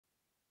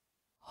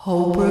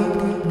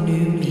Holbrook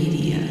New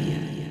Media.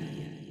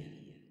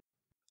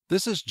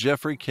 This is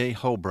Jeffrey K.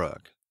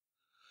 Holbrook.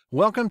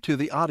 Welcome to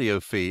the audio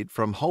feed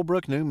from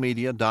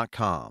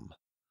holbrooknewmedia.com.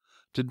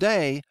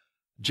 Today,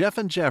 Geoff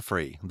and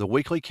Jeffrey, the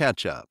weekly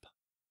catch-up.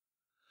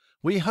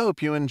 We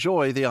hope you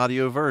enjoy the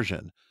audio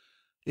version.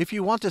 If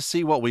you want to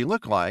see what we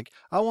look like,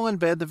 I will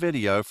embed the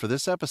video for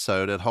this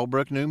episode at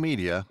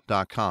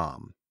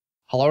holbrooknewmedia.com.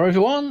 Hello,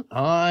 everyone.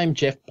 I'm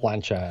Geoff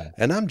Blanchard.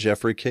 And I'm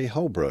Jeffrey K.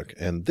 Holbrook,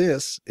 and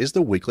this is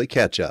the Weekly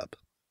Catch-Up.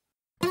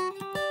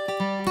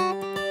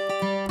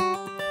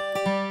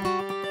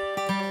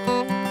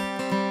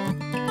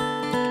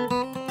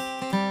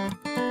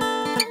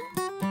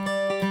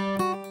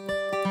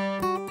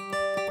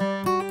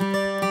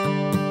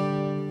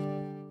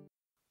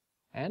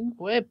 And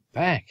we're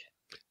back.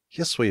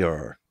 Yes, we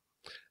are.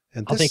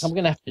 And I think I'm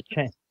going to have to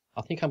change.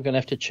 I think I'm going to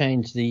have to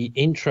change the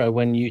intro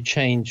when you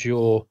change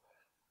your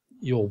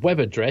web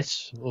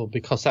address, or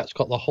because that's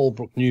got the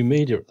Holbrook New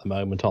Media at the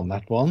moment on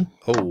that one.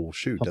 Oh,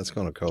 shoot, that's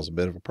going to cause a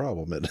bit of a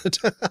problem, isn't it?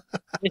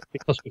 It's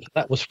because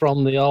that was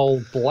from the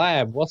old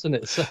blab, wasn't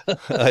it? So,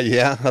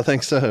 yeah, I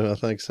think so.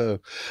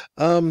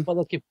 well,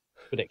 they'll give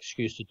a good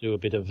excuse to do a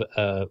bit of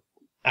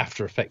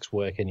After Effects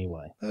work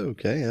anyway.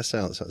 Okay, that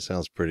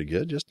sounds pretty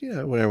good. Just,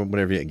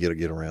 whenever you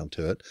get around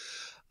to it.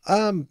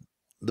 The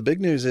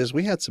big news is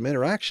we had some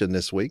interaction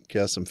this week,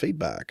 some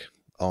feedback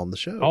on the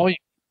show.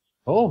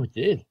 Oh, we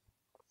did.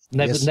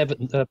 Never,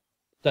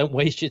 don't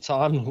waste your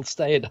time and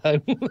stay at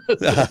home.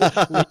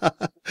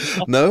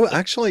 No,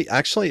 actually,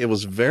 it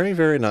was very,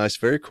 very nice,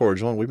 very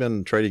cordial. And we've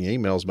been trading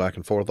emails back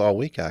and forth all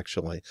week,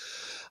 actually.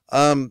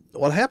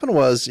 What happened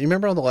was, you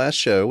remember on the last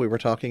show, we were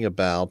talking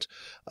about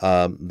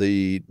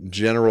the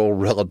general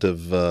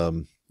relative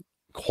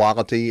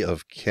quality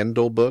of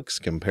Kindle books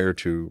compared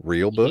to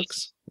real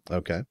books.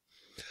 Okay.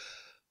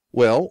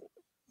 Well,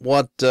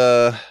 what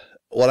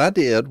I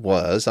did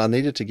was I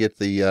needed to get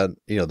the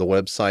the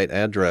website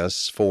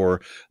address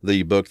for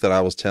the book that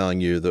I was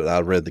telling you that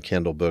I read, the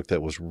Kindle book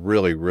that was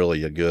really,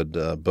 really a good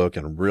book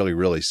and really,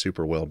 really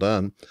super well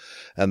done.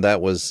 And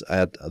that was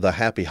at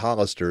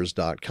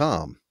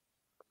thehappyhollisters.com.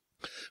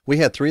 We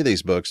had 3 of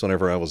these books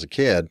whenever I was a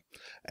kid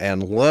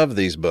and loved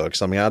these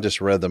books. I mean, I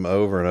just read them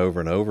over and over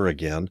and over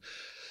again.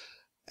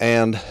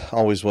 And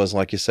always was,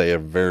 like you say, I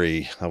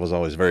was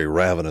always a very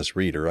ravenous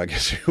reader, I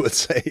guess you would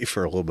say,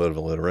 for a little bit of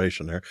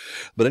alliteration there.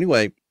 But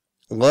anyway,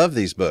 love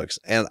these books.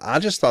 And I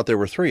just thought there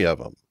were 3 of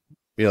them.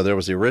 There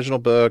was the original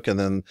book, and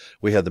then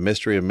we had The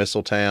Mystery of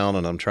Mistletown,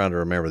 and I'm trying to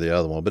remember the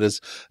other one. But it's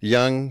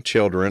young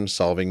children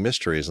solving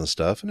mysteries and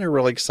stuff, and they're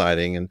really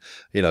exciting, and,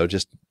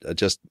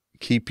 just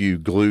keep you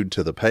glued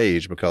to the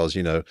page because,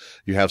 you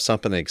have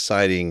something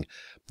exciting,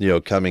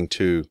 coming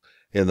to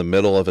in the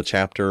middle of a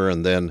chapter,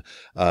 and then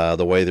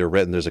the way they're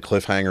written, there's a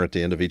cliffhanger at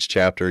the end of each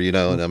chapter,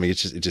 and I mean, it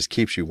just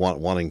keeps you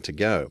wanting to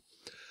go.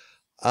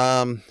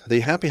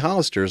 The Happy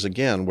Hollisters,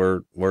 again,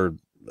 were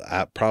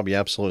probably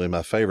absolutely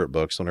my favorite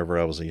books whenever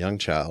I was a young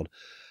child.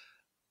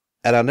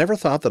 And I never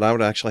thought that I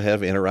would actually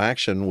have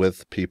interaction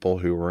with people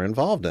who were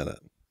involved in it.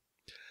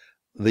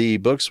 The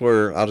books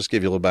were, I'll just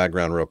give you a little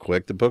background real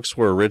quick. The books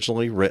were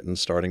originally written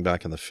starting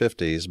back in the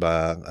 50s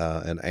by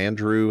an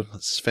Andrew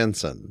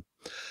Svenson.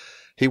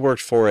 He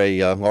worked for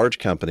a large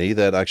company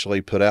that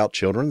actually put out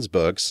children's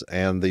books,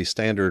 and the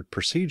standard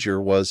procedure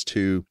was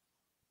to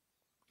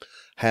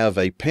have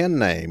a pen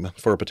name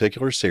for a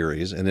particular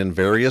series, and then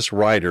various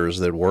writers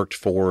that worked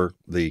for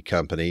the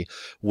company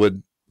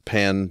would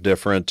pen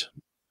different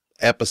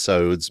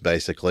episodes,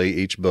 basically,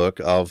 each book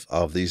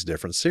of these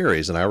different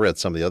series. And I read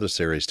some of the other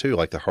series too,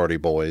 like the Hardy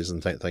Boys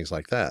and things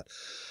like that.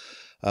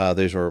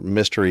 These were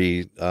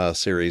mystery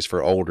series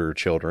for older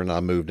children. I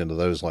moved into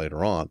those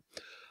later on.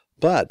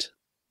 But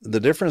the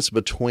difference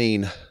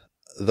between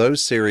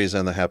those series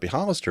and the Happy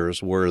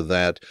Hollisters were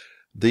that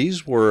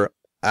these were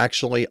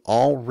actually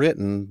all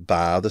written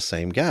by the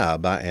same guy,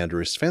 by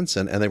Andrew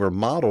Svenson, and they were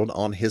modeled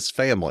on his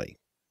family.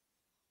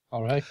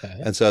 All right. Okay.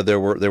 And so there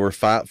were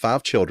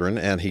five children,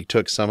 and he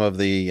took some of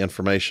the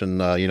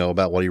information,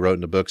 about what he wrote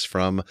in the books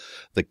from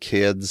the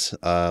kids,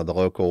 the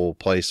local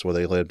place where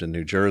they lived in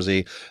New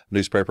Jersey,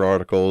 newspaper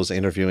articles,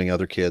 interviewing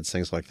other kids,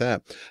 things like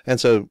that. And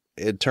so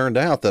it turned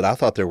out that I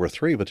thought there were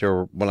 3, but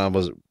when I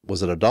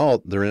was an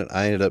adult, there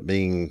ended up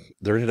being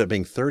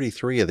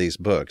 33 of these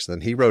books,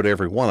 and he wrote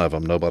every one of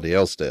them. Nobody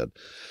else did.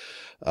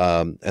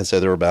 And so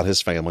they were about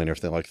his family and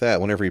everything like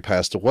that. Whenever he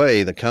passed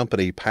away, the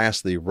company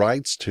passed the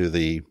rights to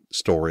the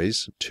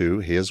stories to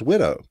his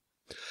widow.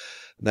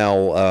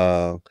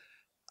 Now,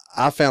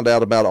 I found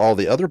out about all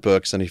the other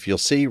books, and if you'll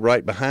see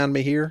right behind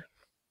me here,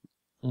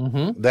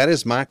 that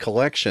is my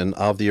collection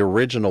of the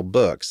original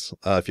books.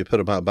 If you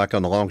put them back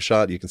on the long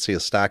shot, you can see a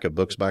stack of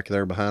books back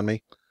there behind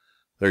me.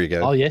 There you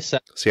go. Oh, yes.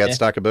 See that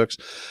stack of books?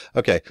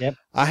 Okay. Yep.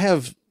 I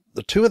have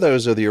the 2 of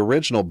those are the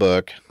original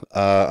book.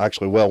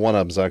 Actually, one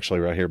of them's actually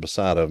right here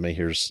beside of me.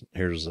 Here's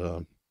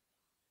the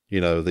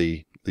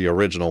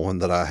original one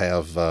that I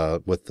have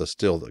with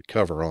the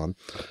cover on.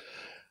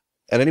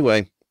 And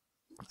anyway,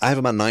 I have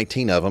about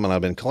 19 of them, and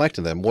I've been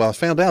collecting them. Well, I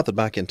found out that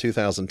back in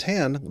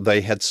 2010,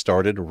 they had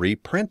started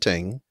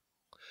reprinting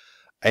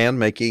and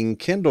making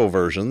Kindle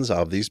versions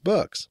of these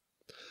books.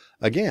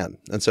 Again,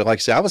 and so like I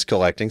say, I was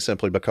collecting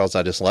simply because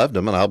I just loved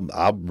them, and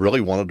I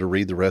really wanted to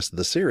read the rest of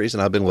the series,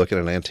 and I've been looking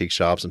at antique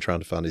shops and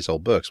trying to find these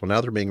old books. Well,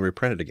 now they're being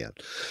reprinted again.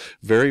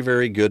 Very,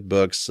 very good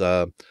books.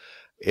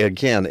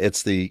 Again,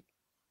 it's the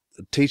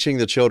teaching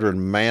the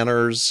children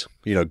manners,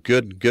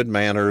 good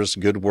manners,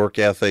 good work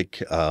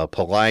ethic,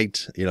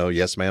 polite,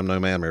 yes ma'am, no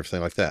ma'am,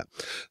 everything like that.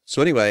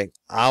 So anyway,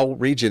 I'll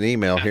read you an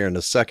email here in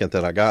a second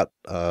that I got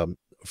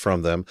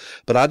from them,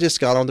 but I just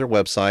got on their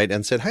website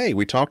and said, hey,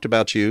 we talked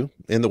about you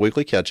in the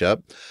weekly catch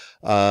up.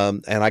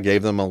 And I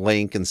gave them a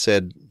link and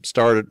said,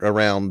 start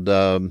around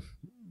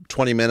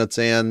 20 minutes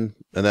in,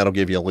 and that'll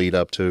give you a lead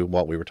up to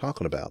what we were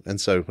talking about.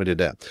 And so we did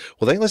that.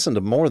 Well, they listened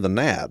to more than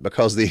that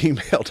because the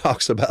email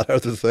talks about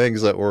other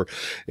things that were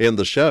in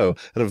the show,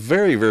 and a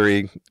very,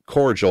 very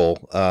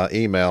cordial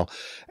email.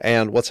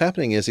 And what's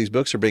happening is these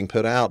books are being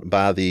put out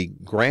by the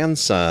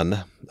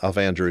grandson of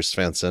Andrew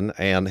Svenson,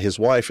 and his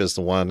wife is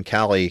the one,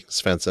 Callie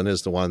Svenson,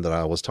 is the one that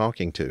I was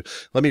talking to.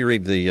 Let me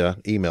read the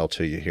email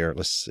to you here.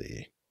 Let's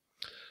see.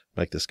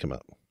 Make this come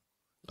up.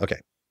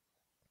 Okay.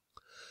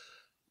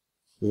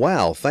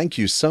 Wow, thank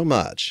you so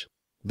much.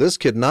 This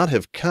could not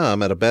have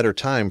come at a better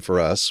time for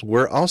us.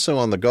 We're also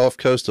on the Gulf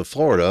Coast of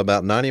Florida,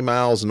 about 90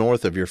 miles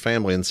north of your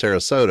family in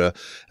Sarasota,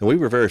 and we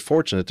were very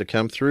fortunate to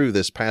come through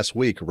this past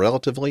week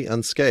relatively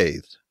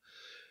unscathed.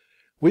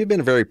 We've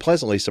been very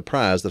pleasantly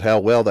surprised at how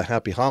well the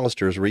Happy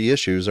Hollisters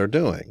reissues are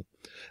doing,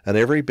 and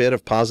every bit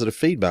of positive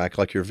feedback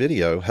like your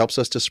video helps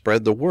us to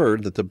spread the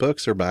word that the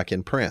books are back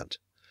in print.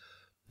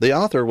 The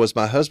author was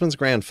my husband's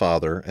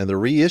grandfather, and the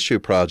reissue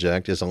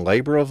project is a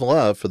labor of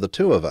love for the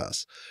two of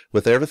us,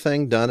 with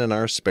everything done in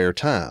our spare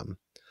time.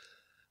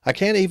 I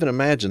can't even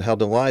imagine how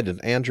delighted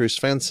Andrew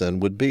Svenson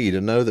would be to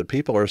know that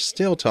people are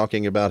still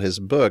talking about his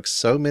books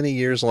so many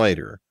years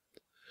later.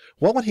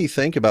 What would he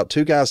think about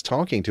two guys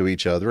talking to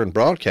each other and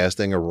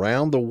broadcasting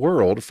around the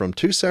world from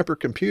two separate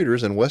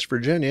computers in West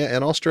Virginia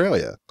and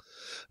Australia?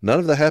 None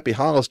of the Happy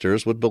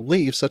Hollisters would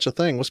believe such a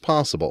thing was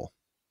possible.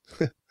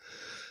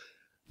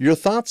 Your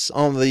thoughts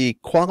on the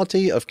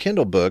quality of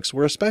Kindle books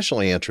were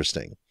especially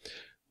interesting.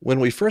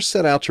 When we first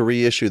set out to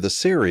reissue the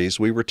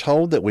series, we were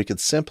told that we could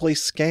simply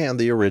scan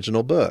the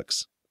original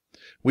books.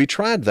 We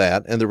tried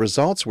that, and the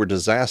results were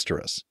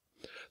disastrous.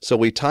 So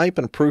we type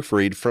and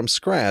proofread from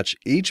scratch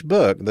each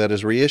book that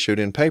is reissued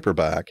in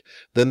paperback.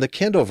 Then the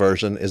Kindle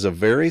version is a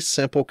very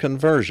simple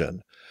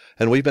conversion,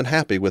 and we've been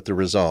happy with the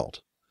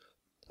result.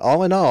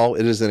 All in all,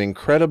 it is an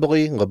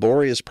incredibly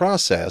laborious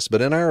process,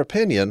 but in our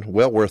opinion,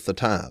 well worth the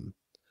time.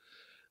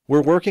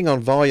 We're working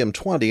on volume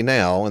 20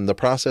 now, and the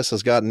process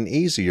has gotten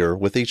easier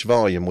with each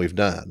volume we've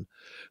done.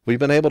 We've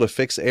been able to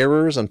fix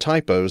errors and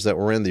typos that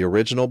were in the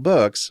original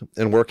books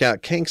and work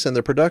out kinks in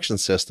the production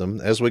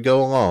system as we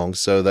go along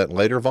so that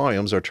later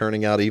volumes are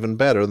turning out even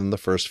better than the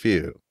first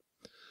few.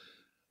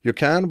 Your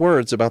kind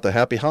words about the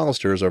Happy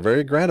Hollisters are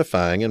very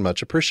gratifying and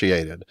much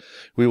appreciated.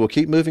 We will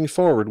keep moving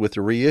forward with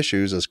the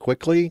reissues as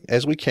quickly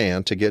as we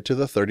can to get to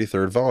the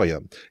 33rd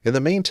volume. In the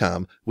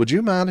meantime, would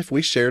you mind if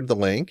we shared the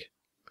link?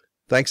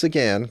 Thanks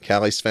again,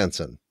 Callie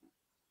Svenson.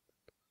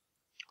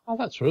 Oh,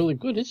 that's really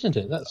good, isn't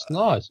it? That's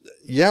nice.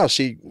 Yeah,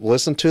 she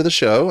listened to the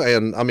show,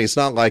 and I mean, it's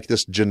not like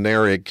this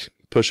generic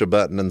push a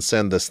button and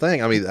send this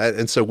thing. I mean,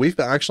 and so we've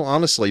actually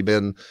honestly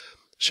been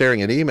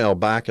sharing an email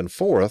back and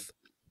forth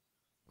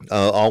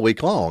all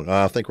week long.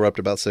 I think we're up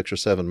to about 6 or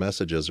 7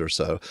 messages or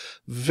so.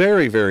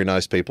 Very, very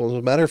nice people. As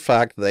a matter of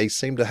fact, they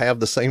seem to have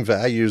the same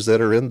values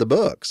that are in the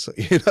books.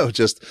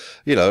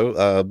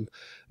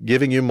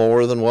 Giving you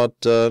more than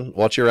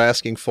what you're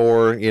asking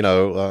for,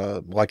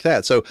 like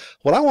that. So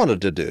what I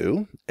wanted to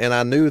do, and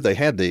I knew they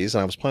had these,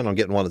 and I was planning on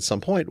getting one at some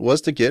point,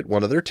 was to get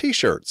one of their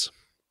T-shirts.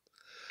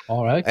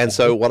 All right. And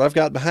so what I've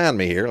got behind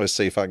me here, let's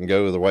see if I can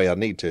go the way I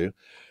need to.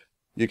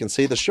 You can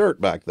see the shirt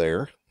back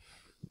there.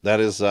 That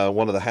is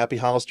one of the Happy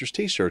Hollisters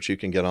T-shirts you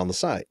can get on the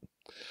site.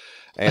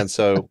 And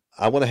so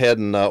I went ahead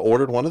and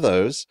ordered one of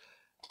those,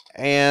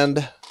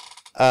 and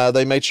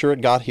they made sure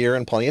it got here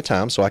in plenty of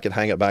time so I could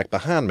hang it back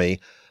behind me.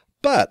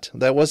 But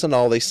that wasn't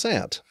all they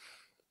sent.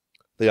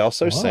 They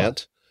also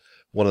sent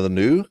one of the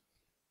new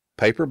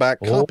paperback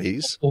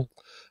copies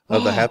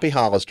of the Happy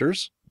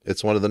Hollisters.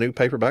 It's one of the new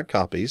paperback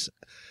copies.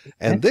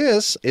 And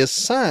this is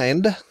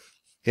signed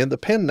in the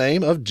pen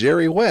name of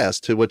Jerry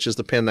West, which is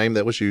the pen name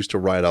that was used to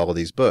write all of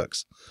these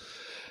books.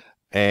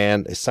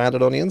 And they signed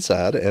it on the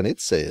inside, and it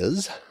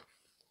says,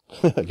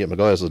 get my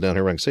glasses down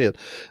here where I can see it,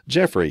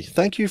 Jeffrey,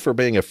 thank you for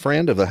being a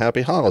friend of the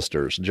Happy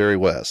Hollisters, Jerry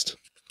West.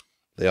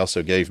 They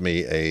also gave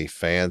me a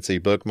fancy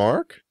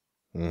bookmark.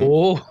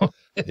 Oh,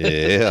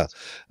 yeah.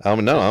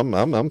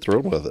 I'm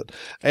thrilled with it.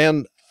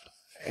 And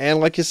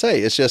like you say,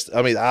 it's just,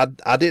 I mean,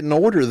 I didn't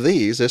order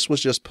these. This was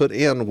just put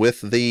in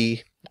with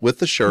the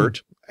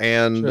shirt,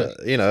 and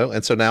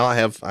and so now I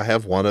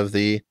have one of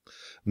the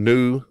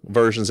new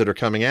versions that are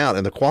coming out,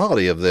 and the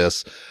quality of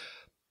this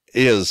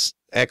is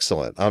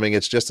excellent. I mean,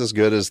 it's just as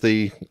good as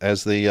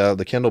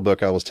the Kindle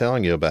book I was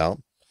telling you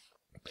about.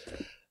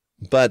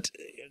 But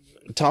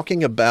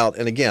talking about,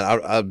 and again,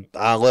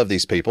 I love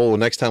these people.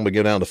 Next time we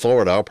go down to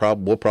Florida,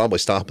 we'll probably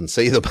stop and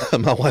see them.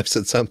 My wife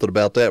said something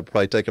about that. We'll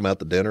probably take them out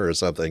to dinner or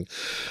something.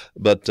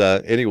 But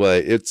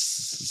anyway,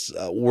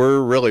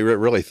 we're really,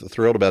 really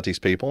thrilled about these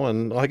people.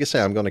 And like I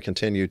say, I'm going to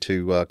continue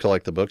to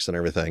collect the books and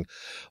everything.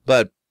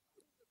 But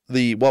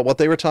what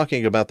they were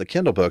talking about, the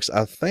Kindle books,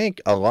 I think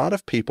a lot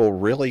of people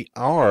really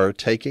are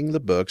taking the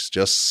books,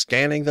 just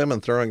scanning them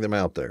and throwing them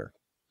out there.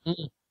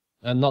 Mm-mm.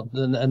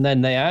 And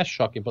then they are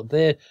shocking, but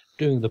they're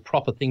doing the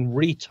proper thing,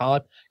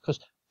 retype, because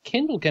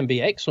Kindle can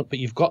be excellent, but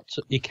you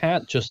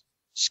can't just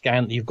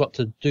scan. You've got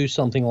to do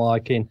something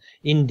like in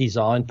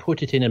InDesign,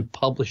 put it in and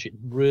publish it,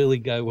 really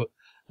go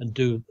and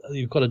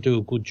you've got to do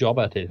a good job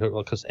at it,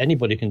 because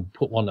anybody can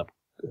put one up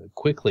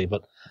quickly,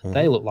 but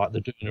they look like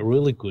they're doing a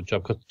really good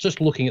job, because just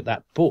looking at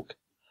that book,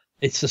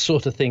 it's the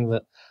sort of thing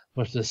that,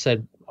 as I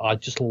said, I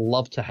just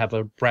love to have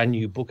a brand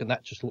new book, and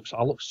that just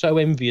I look so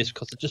envious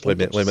because it just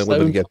looks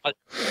so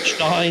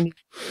shiny.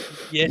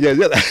 Yeah.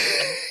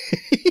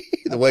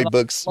 The way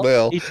books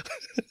smell.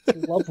 I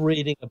love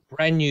reading a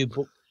brand new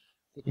book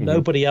that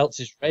nobody else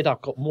has read.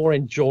 I've got more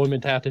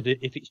enjoyment out of it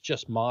if it's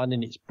just mine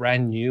and it's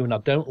brand new, and I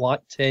don't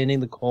like turning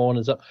the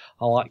corners up.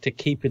 I like to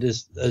keep it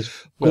as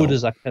good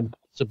as I can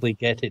possibly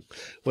get it.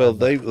 Well,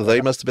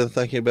 they must have been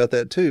thinking about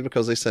that too,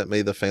 because they sent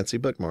me the fancy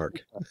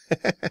bookmark.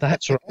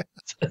 That's right.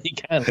 You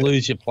can't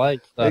lose your place.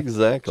 So.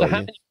 Exactly. So how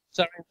many books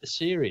are in the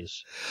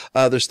series?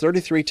 There's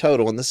 33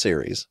 total in the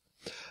series.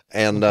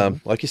 And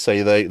like you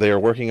say, they are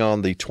working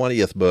on the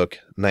 20th book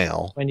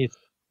now. 20th.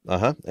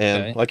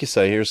 And like you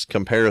say, here's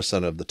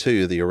comparison of the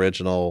two, the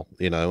original,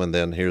 and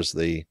then here's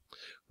the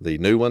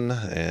new one.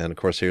 And of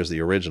course, here's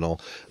the original.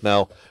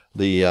 Now,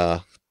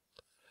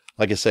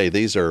 like I say,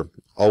 these are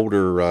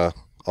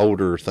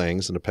older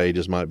things, and the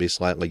pages might be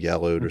slightly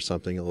yellowed or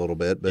something a little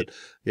bit, but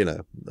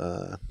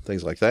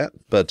things like that.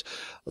 But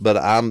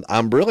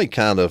I'm really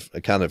kind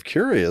of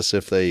curious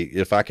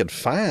if I could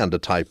find a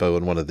typo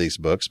in one of these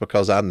books,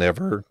 because I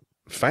never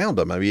found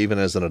them. I mean, even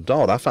as an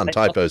adult, I find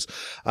typos.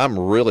 I'm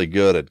really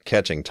good at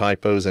catching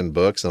typos in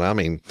books, and I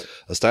mean,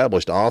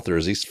 established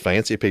authors, these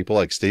fancy people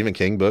like Stephen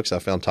King books, I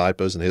found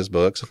typos in his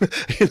books.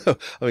 I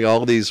mean,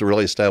 all these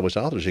really established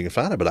authors, you can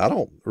find it, but I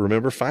don't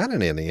remember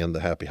finding any in the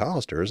Happy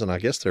Hollisters, and I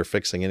guess they're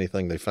fixing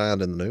anything they find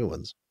in the new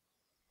ones.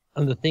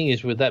 And the thing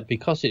is with that,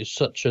 because it's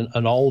such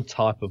an old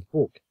type of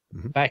book,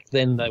 back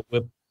then they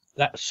were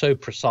so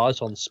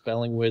precise on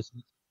spelling, whereas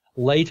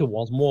later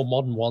ones, more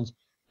modern ones,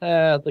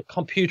 the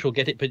computer will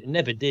get it, but it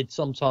never did.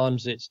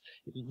 Sometimes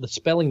the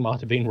spelling might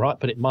have been right,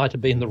 but it might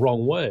have been the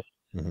wrong word.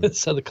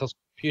 So the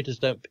computers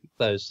don't pick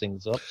those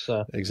things up.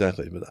 So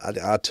exactly. But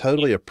I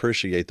totally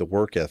appreciate the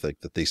work ethic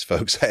that these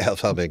folks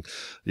have. I mean,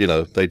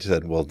 they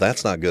said, well,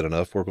 that's not good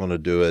enough. We're going to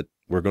do it.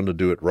 We're going to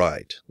do it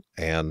right.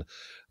 And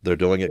they're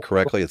doing it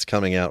correctly. It's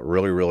coming out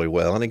really, really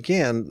well. And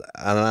again,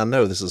 and I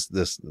know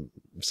this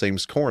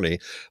seems corny,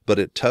 but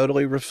it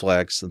totally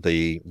reflects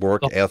the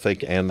work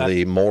ethic and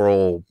the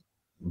moral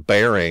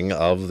bearing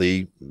of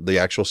the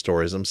actual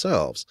stories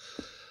themselves.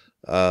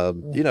 I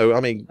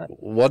mean,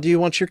 what do you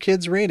want your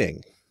kids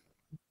reading?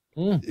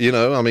 I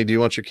mean, do you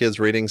want your kids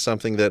reading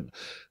something that,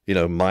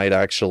 might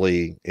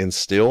actually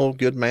instill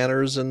good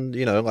manners? And,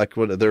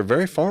 they're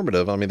very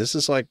formative. I mean, this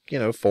is like,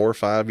 4 or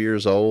 5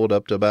 years old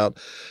up to about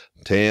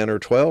 10 or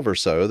 12 or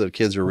so that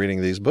kids are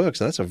reading these books.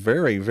 And that's a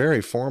very,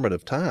 very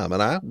formative time.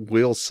 And I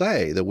will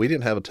say that we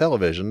didn't have a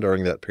television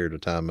during that period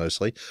of time.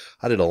 Mostly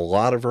I did a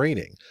lot of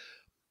reading.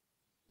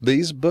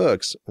 These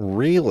books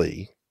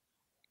really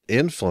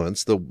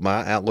influenced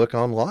my outlook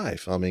on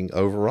life. I mean,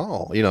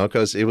 overall,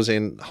 because it was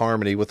in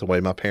harmony with the way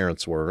my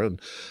parents were, and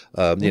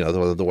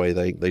the way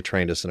they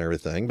trained us and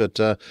everything. But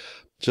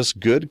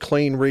just good,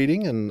 clean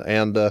reading,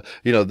 and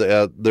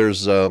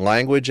there's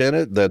language in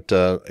it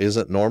that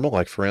isn't normal.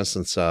 Like, for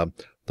instance, the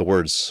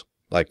words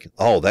like,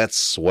 "Oh, that's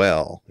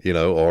swell,"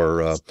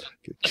 or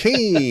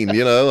 "keen,"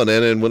 and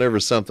then whenever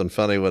something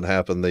funny would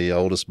happen, the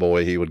oldest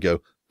boy, he would go,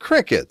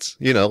 "crickets,"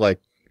 like.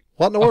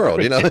 What in the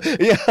world,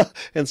 Yeah.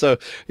 And so,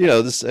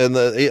 this, and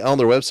on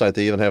their website,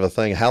 they even have a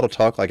thing, how to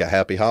talk like a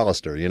Happy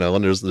Hollister,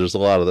 and there's a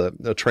lot of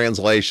the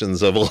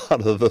translations of a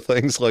lot of the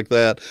things like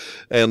that.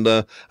 And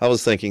I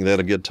was thinking that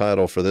a good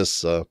title for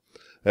this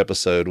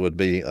episode would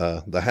be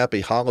The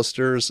Happy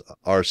Hollisters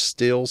Are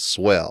Still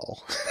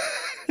Swell.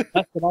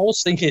 That's what I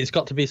was thinking. It's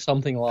got to be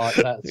something like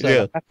that. So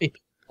yeah. Happy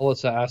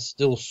Hollisters are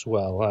still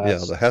swell.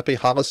 The Happy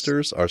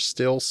Hollisters are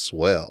still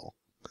swell.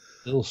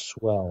 Still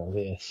swell,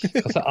 yes.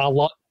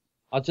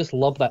 I just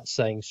love that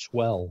saying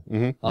 "swell."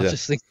 I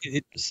just think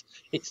it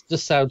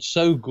just sounds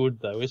so good,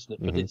 though, isn't it?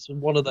 But it's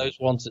one of those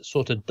ones that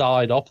sort of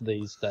died off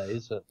these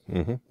days.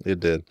 It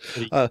did.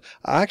 I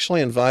actually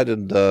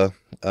invited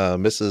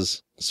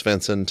Mrs.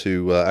 Svenson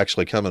to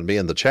actually come and be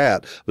in the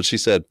chat, but she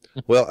said,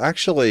 well,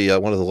 actually,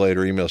 one of the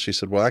later emails, she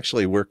said, well,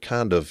 actually, we're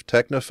kind of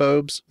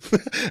technophobes.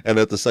 And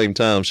at the same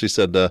time, she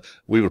said,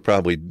 we would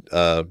probably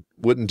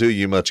wouldn't do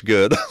you much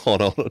good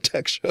on a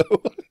tech show.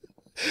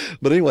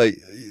 But anyway,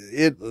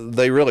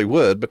 they really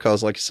would,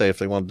 because like you say, if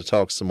they wanted to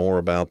talk some more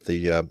about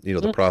the,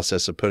 the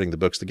process of putting the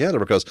books together,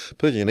 because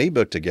putting an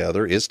ebook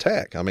together is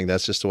tech. I mean,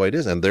 that's just the way it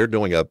is. And they're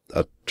doing a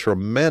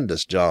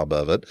tremendous job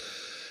of it.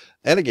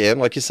 And again,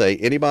 like you say,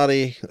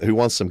 anybody who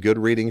wants some good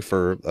reading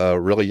for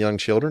really young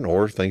children,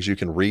 or things you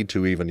can read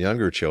to even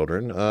younger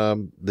children,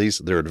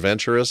 they're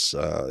adventurous.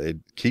 It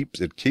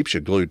keeps you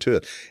glued to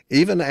it.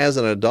 Even as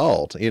an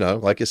adult,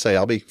 like you say,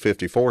 I'll be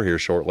 54 here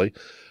shortly.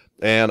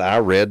 And I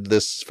read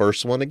this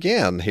first one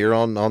again here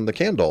on the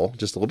Kindle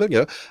just a little bit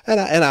ago,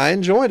 and I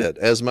enjoyed it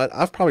as much.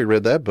 I've probably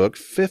read that book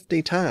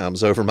 50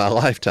 times over my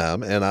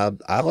lifetime, and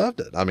I loved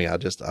it. I mean, I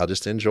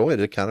just enjoyed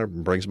it. It kind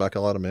of brings back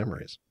a lot of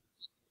memories.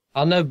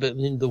 I know, but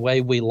in the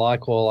way we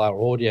like all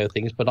our audio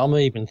things, but I'm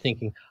even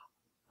thinking,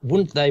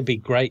 wouldn't they be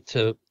great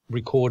to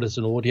record as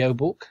an audio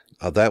book?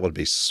 Oh, that would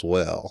be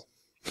swell.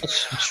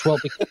 Well,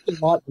 because we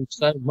like them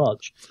so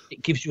much,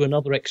 it gives you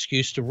another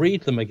excuse to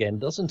read them again,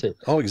 doesn't it?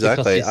 Oh,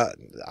 exactly.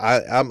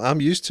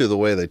 I'm used to the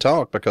way they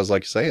talk, because,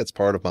 like you say, it's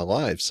part of my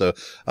life. So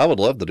I would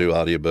love to do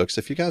audiobooks.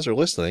 If you guys are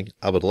listening,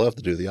 I would love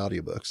to do the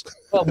audiobooks.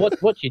 Well,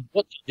 what you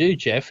do,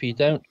 Geoff,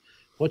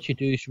 what you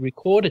do is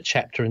record a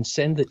chapter and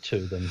send it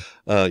to them.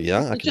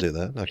 Yeah, I could do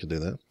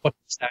that. What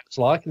it sounds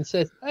like, and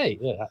says, hey,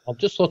 I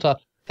just thought I'd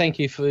thank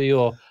you for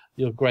your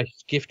great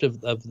gift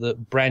of the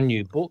brand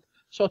new book.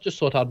 So I just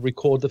thought I'd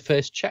record the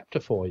first chapter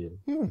for you.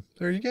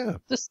 There you go.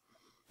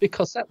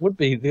 Because that would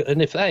be,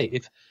 and if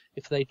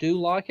they do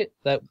like it,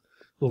 that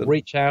will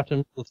reach out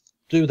and will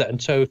do that.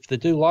 And so if they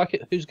do like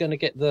it, who's going to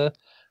get the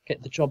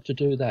job to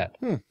do that?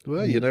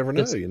 Well, you never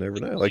know. You never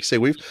know. Like I say,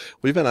 we've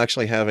been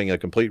actually having a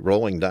complete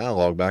rolling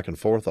dialogue back and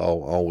forth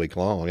all week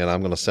long, and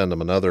I'm going to send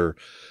them another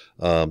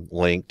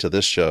link to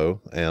this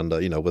show, and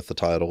with the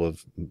title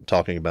of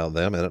talking about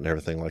them in it and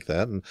everything like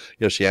that. And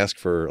she asked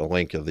for a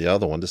link of the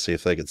other one to see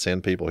if they could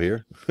send people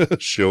here.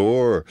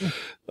 Sure.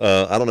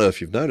 I don't know if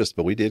you've noticed,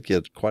 but we did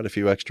get quite a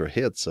few extra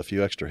hits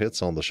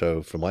on the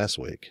show from last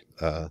week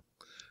than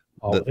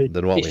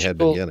what we had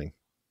been getting.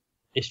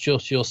 It's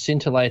just your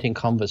scintillating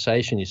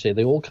conversation. You see,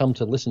 they all come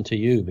to listen to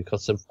you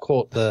because they've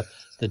caught the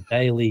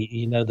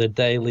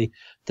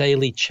daily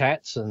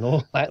chats and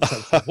all that.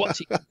 So what's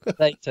he going to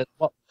say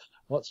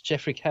what's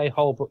Jeffrey K.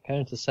 Holbrook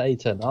going to say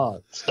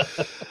tonight?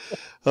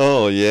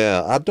 Oh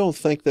yeah, I don't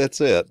think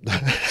that's it.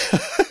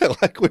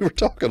 Like we were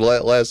talking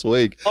last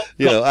week,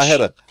 I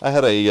had a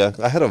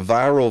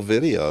viral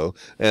video,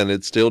 and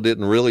it still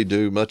didn't really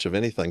do much of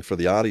anything for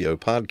the audio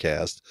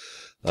podcast.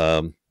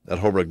 At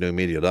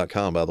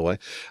HolbrookNewMedia.com, by the way.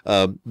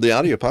 The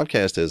audio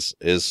podcast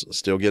is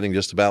still getting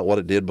just about what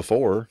it did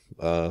before,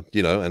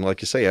 and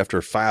like you say,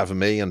 after 5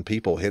 million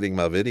people hitting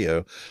my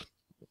video,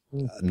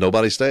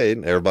 nobody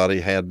stayed.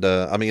 Everybody had,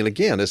 and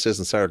again, this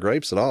isn't sour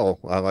grapes at all.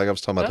 Like I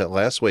was talking about that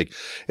last week.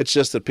 It's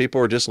just that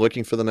people are just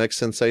looking for the next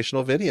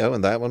sensational video,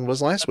 and that one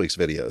was last week's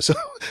video. So,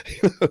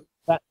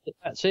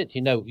 that's it.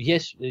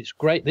 Yes, it's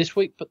great this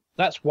week, but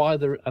that's why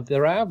there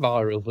are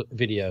viral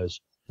videos.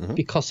 Mm-hmm.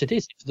 Because it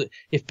is.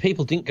 If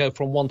people didn't go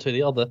from one to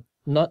the other,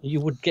 you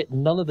would get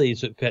none of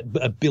these that get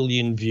 1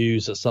 billion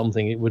views or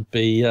something. It would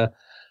be,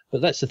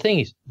 but that's the thing,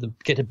 is they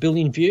get 1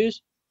 billion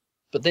views,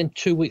 but then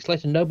 2 weeks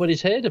later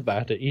nobody's heard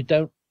about it.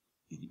 You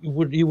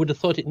would have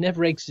thought it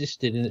never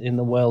existed in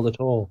the world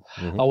at all.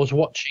 Mm-hmm. I was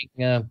watching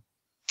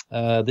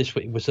this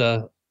week, was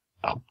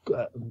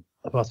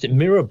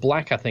Mirror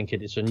Black, I think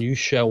it is, a new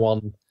show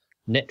on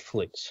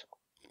Netflix,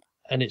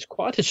 and it's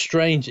quite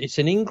it's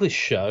an English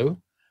show.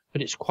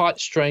 But it's quite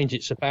strange.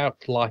 It's about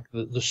like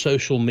the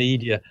social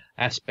media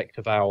aspect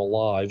of our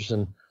lives,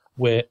 and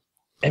where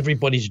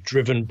everybody's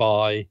driven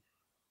by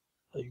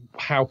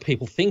how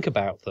people think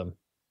about them.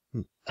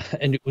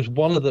 And it was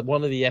one of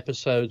the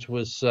episodes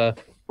was,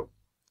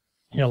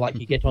 like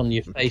you get on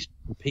your Facebook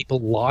and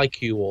people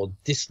like you or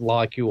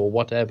dislike you or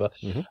whatever.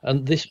 Mm-hmm.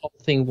 And this whole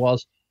thing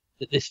was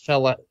that this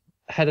fella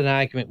had an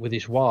argument with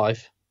his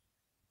wife,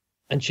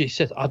 and she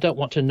said, "I don't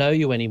want to know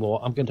you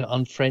anymore. I'm going to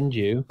unfriend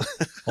you."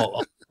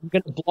 Or, I'm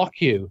going to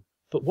block you.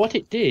 But what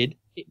it did,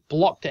 it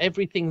blocked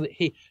everything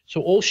so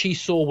all she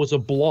saw was a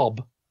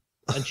blob,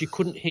 and she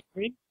couldn't hear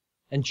him,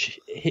 and she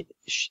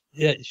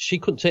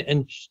couldn't say,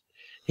 and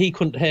he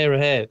couldn't hear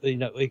her.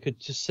 He could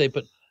just say,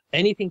 but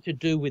anything to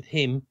do with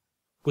him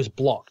was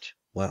blocked.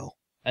 Wow.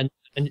 And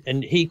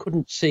he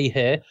couldn't see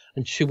her,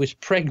 and she was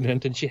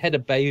pregnant, and she had a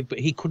baby, but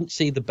he couldn't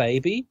see the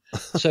baby.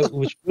 So it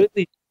was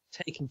really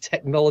taking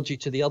technology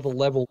to the other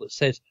level that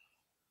says,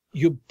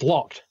 you're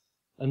blocked.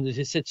 And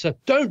he said, so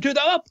don't do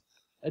that up.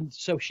 And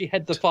so she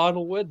had the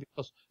final word,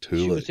 because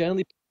she was the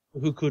only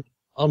person who could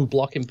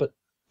unblock him. But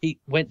he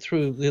went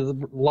through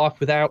life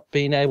without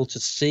being able to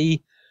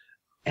see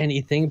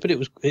anything. But it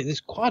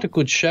was quite a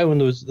good show. And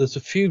there's a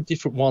few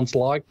different ones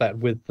like that,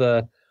 with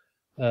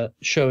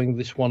showing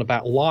this one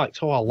about likes.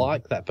 Oh, I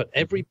like that. But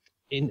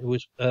it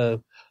was a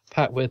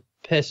part where the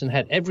person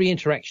had every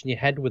interaction you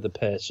had with a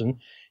person.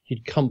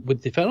 You'd come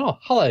with the phone. Oh,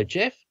 hello,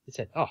 Geoff. He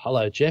said, oh,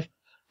 hello, Geoff.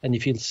 And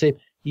if you'd see,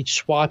 you'd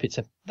swipe it,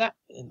 say, that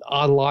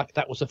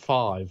was a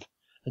 5.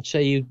 And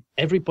so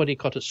everybody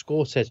got a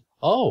score, says,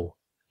 oh,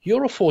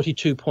 you're a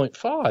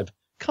 42.5.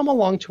 come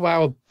along to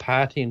our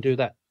party and do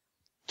that.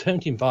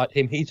 Don't invite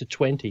him. He's a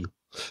 20.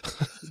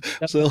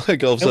 So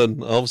like all of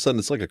a sudden,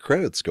 it's like a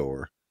credit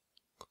score.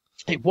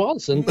 It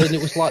was, and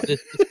it was like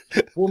this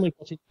woman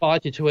got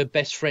invited to her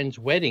best friend's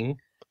wedding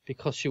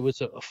because she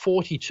was a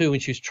 42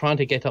 and she was trying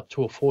to get up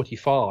to a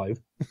 45.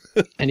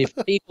 And if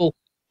people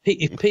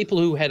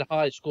who had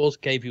high scores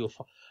gave you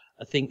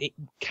a thing, it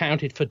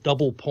counted for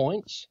double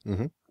points.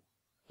 Mm-hmm.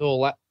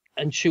 All that,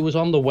 and she was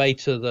on the way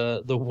to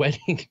the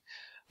wedding,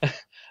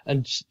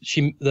 and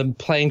the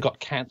plane got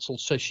cancelled,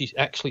 so she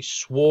actually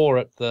swore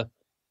at the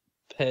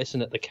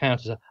person at the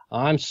counter.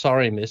 "I'm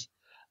sorry, miss.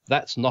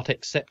 That's not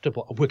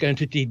acceptable. We're going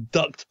to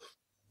deduct,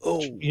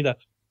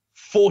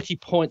 40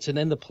 points." And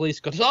then the police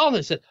got us on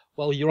and said,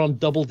 "Well, you're on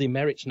double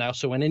demerits now."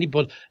 So when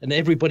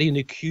everybody in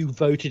the queue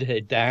voted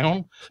her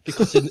down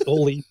because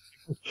all the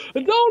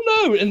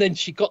no, and then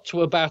she got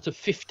to about a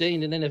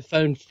 15, and then her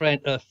friend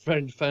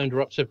phoned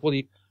her up, said, "Well,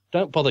 you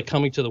don't bother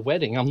coming to the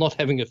wedding. I'm not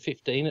having a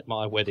 15 at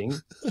my wedding."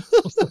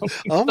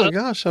 Oh my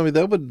gosh! I mean,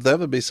 that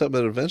would be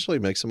something that eventually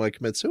makes somebody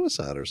commit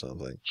suicide or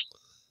something.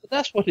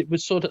 That's what it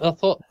was sort of. I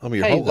thought. I mean,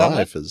 your whole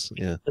life is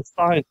It's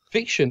science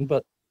fiction,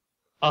 but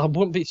I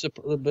wouldn't be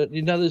surprised. But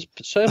there's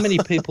so many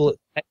people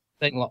that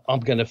think like,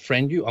 "I'm going to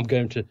friend you. I'm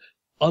going to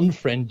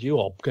unfriend you.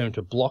 I'm going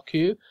to block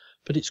you."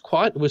 But that's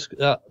quite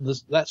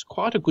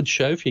a good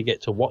show if you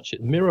get to watch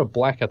it. Mirror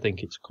Black, I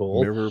think it's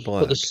called. Mirror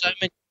Black. But there's so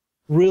many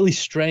really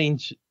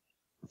strange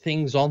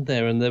things on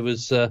there, and there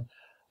was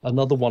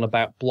another one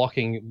about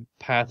blocking,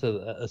 part of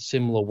a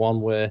similar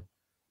one where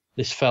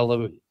this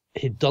fellow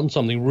he'd done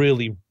something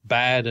really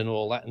bad and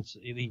all that, and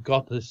he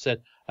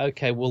said,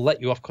 "Okay, we'll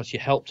let you off because you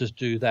helped us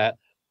do that,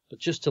 but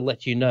just to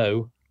let you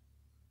know,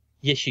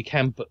 yes, you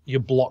can, but you're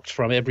blocked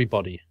from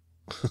everybody."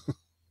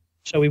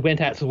 So he went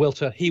out to the world.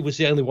 So he was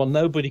the only one.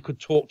 Nobody could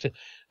talk to.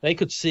 They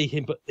could see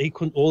him, but he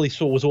couldn't. All he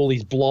saw was all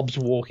these blobs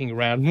walking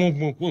around,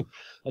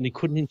 and he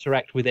couldn't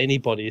interact with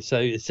anybody.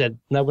 So he said,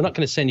 "No, we're not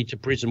going to send you to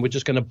prison. We're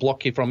just going to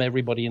block you from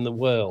everybody in the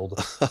world."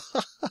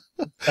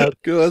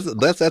 Good.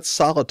 That's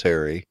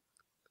solitary.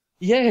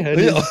 Yeah, and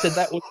he said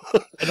that was.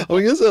 I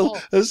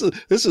mean,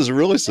 this is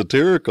really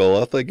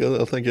satirical. I think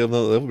that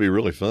would be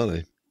really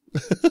funny.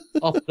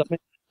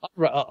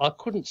 I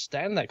couldn't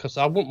stand that because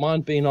I wouldn't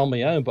mind being on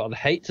my own, but I'd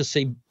hate to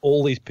see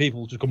all these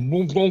people just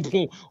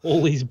go,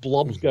 all these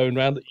blobs going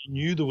around that you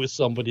knew there was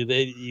somebody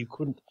there. You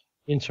couldn't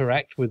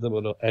interact with them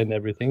and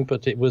everything.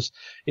 But it was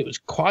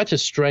quite a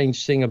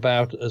strange thing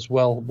about as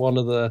well. One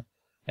of the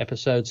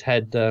episodes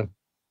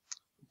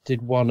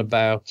did one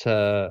about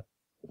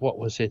what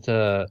was it?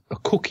 A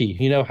cookie.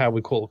 You know how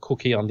we call a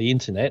cookie on the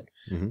internet?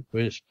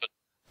 Mm-hmm.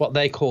 What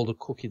they called a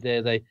cookie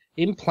there, they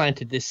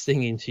implanted this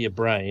thing into your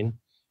brain.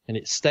 And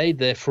it stayed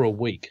there for a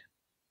week.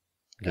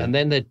 Okay. And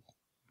then they'd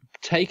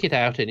take it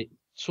out and it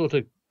sort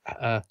of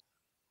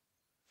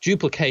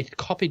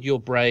copied your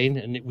brain,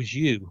 and it was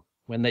you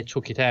when they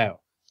took it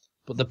out.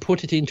 But they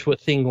put it into a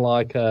thing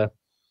like, I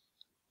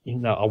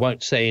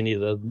won't say any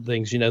of the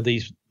things,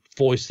 these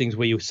voice things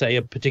where you say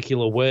a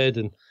particular word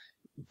and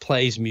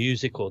plays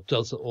music or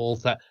does all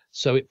that.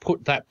 So it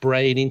put that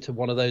brain into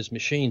one of those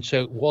machines.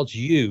 So it was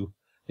you.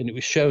 And it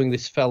was showing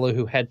this fellow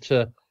who had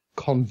to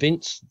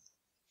convince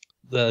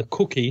the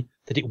cookie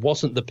that it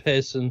wasn't the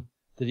person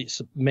that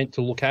it's meant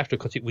to look after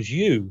because it was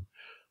you.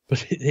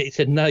 But it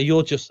said, "No,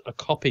 you're just a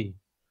copy."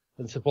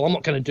 And said, "Well, I'm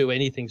not going to do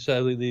anything."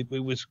 So it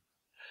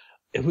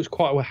was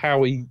quite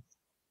how he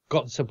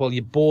got to say, "Well,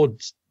 you're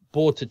bored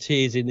to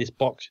tears in this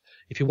box.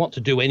 If you want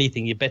to do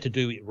anything, you better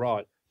do it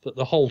right." But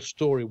the whole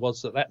story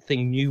was that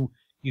thing knew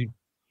you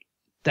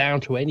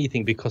down to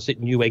anything because it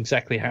knew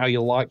exactly how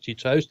you liked your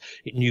toast.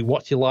 It knew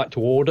what you liked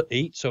to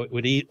eat, so it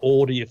would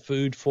order your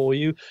food for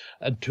you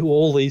and do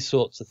all these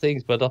sorts of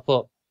things. But I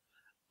thought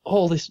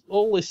all this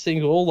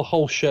thing, all the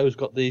whole show's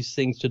got these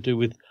things to do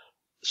with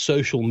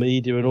social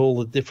media and all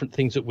the different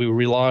things that we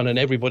rely on, and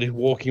everybody's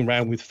walking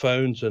around with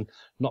phones and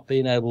not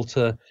being able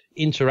to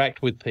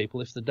interact with people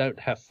if they don't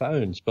have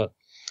phones. But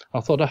I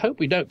thought, I hope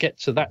we don't get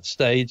to that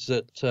stage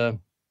that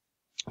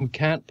we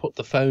can't put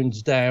the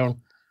phones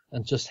down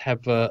and just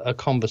have a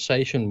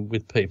conversation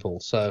with people.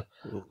 So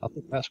I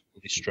think that's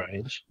really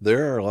strange.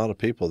 There are a lot of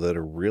people that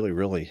are really,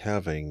 really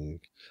having...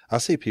 I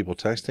see people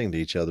texting to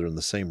each other in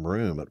the same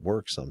room at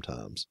work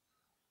sometimes.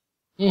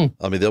 I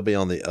mean, they'll be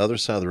on the other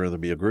side of the room. There'll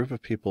be a group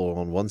of people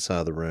on one side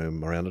of the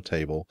room around a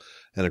table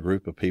and a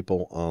group of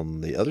people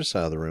on the other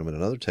side of the room at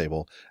another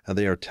table, and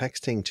they are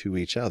texting to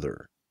each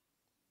other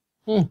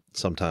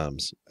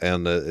sometimes.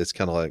 And it's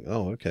kind of like,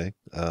 oh, okay.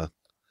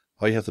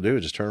 All you have to do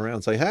is just turn around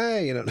and say,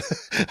 "Hey,"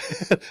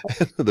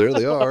 there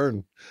they are,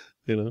 and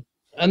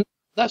And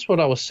that's what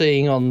I was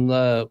seeing on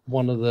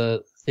one of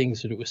the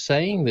things that it was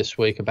saying this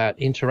week about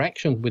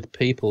interaction with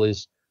people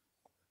is,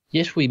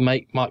 yes, we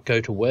might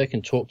go to work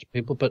and talk to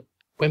people, but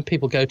when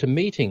people go to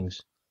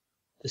meetings,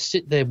 they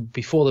sit there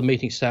before the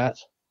meeting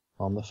starts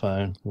on the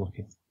phone,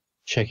 looking,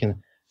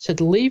 checking.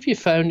 Said, leave your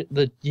phone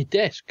at your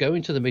desk, go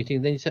into the meeting,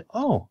 and then you say,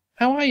 "Oh,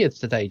 how are you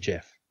today,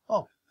 Geoff?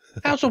 Oh,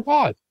 how's the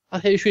wife? I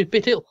hear she was a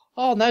bit ill.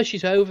 Oh, no,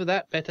 she's over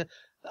that, better.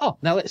 Oh,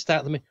 now let's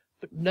start the meeting."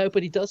 But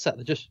nobody does that.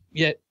 They just,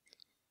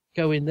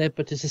 go in there.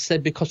 But as I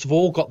said, because they've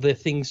all got their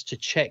things to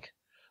check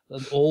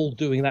and all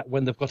doing that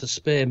when they've got a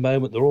spare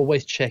moment, they're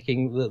always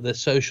checking their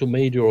social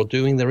media or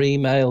doing their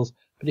emails.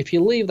 But if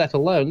you leave that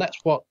alone, that's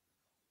what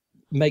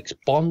makes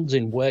bonds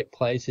in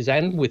workplaces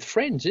and with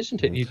friends,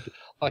 isn't it?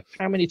 Like,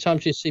 how many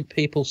times do you see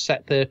people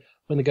sat there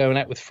when they're going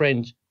out with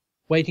friends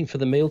waiting for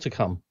the meal to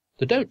come?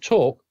 They don't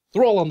talk.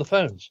 They're all on the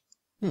phones,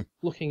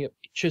 looking at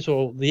pictures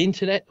or the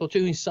internet or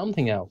doing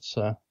something else.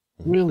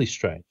 Really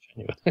strange.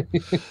 Anyway.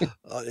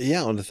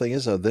 And the thing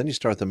is, then you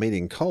start the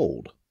meeting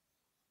cold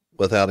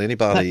without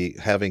anybody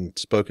having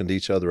spoken to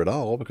each other at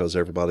all, because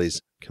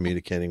everybody's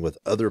communicating with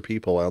other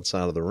people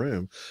outside of the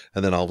room.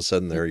 And then all of a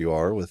sudden there you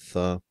are with,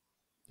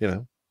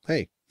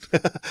 hey,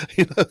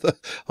 all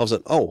of a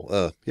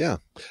sudden, yeah.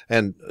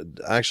 And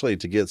actually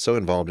to get so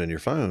involved in your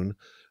phone,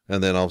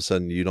 and then all of a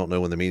sudden you don't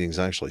know when the meeting's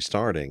actually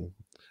starting,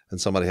 and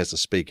somebody has to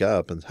speak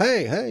up and,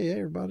 hey,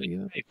 everybody.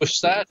 It was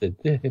started.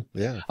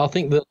 Yeah. I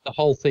think that the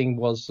whole thing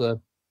was,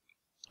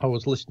 I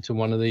was listening to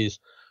one of these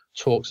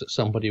talks that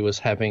somebody was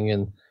having,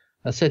 and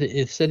it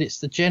said it's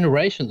the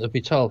generation that'll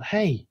be told,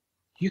 hey,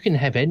 you can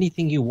have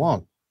anything you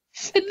want. I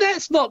said,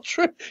 that's not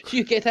true.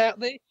 You get out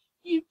there,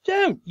 you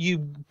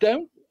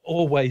don't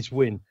always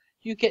win.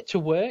 You get to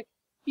work,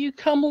 you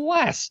come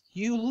last,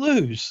 you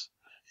lose.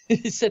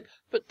 He said,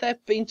 but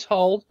they've been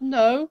told,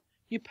 no,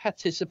 you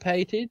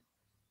participated,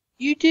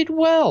 you did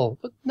well,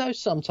 but no,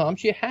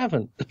 sometimes you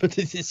haven't. But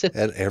it said,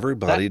 and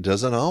everybody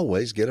doesn't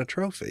always get a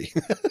trophy.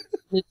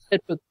 It said,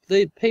 but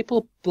the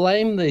people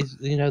blame these,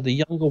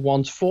 the younger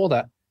ones for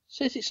that. It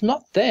says it's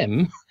not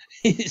them.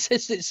 It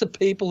says it's the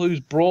people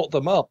who's brought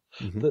them up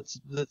that's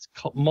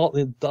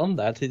done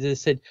that. It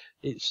said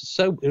it's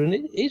so, and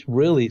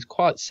it's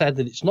quite sad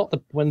that it's not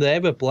when they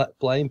ever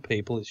blame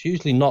people. It's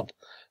usually not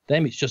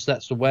them. It's just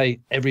that's the way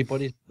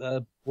everybody's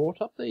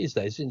brought up these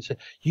days. And so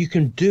you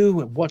can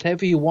do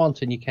whatever you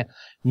want, and you can.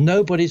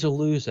 Nobody's a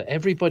loser.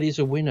 Everybody's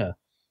a winner.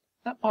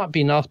 That might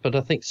be nice, but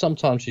I think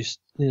sometimes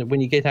when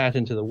you get out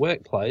into the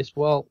workplace,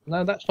 well,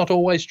 no, that's not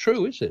always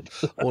true, is it?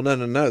 Well,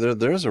 no.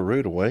 There's a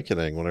rude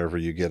awakening whenever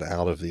you get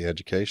out of the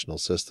educational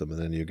system and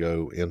then you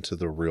go into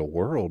the real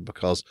world,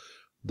 because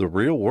the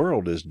real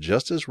world is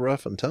just as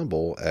rough and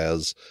tumble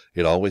as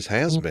it always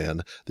has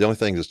been. The only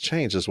thing that's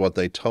changed is what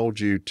they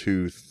told you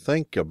to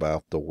think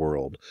about the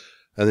world.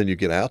 And then you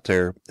get out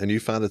there and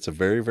you find it's a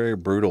very, very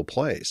brutal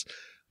place.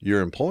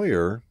 Your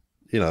employer,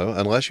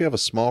 unless you have a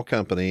small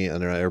company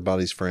and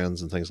everybody's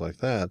friends and things like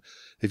that,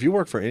 if you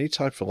work for any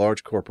type of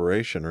large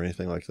corporation or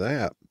anything like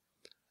that,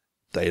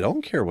 they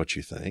don't care what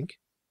you think.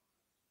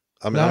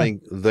 I mean,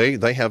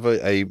 they have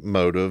a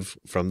motive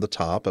from the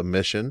top, a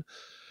mission,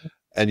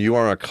 and you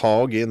are a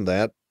cog in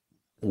that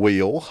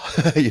wheel,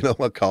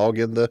 a cog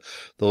in the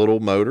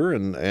little motor.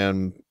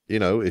 And,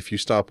 if you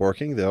stop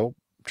working, they'll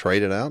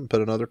trade it out and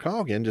put another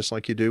cog in, just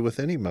like you do with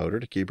any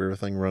motor, to keep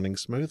everything running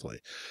smoothly.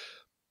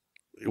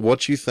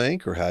 What you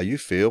think or how you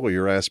feel or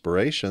your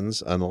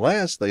aspirations,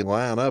 unless they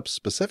line up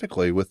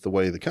specifically with the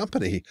way the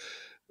company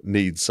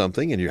needs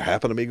something and you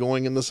happen to be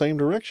going in the same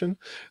direction,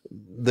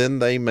 then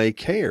they may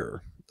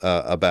care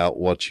about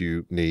what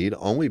you need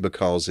only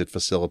because it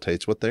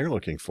facilitates what they're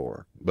looking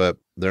for. But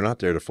they're not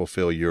there to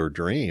fulfill your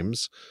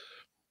dreams.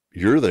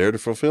 You're there to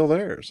fulfill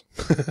theirs.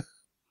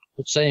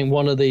 Saying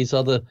one of these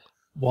other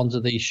ones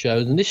of these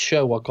shows, and this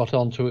show I got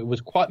onto, it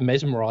was quite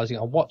mesmerizing.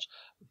 I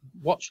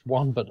watched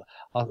one, but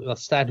I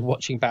started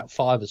watching about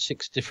 5 or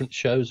 6 different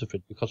shows of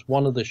it, because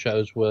one of the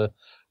shows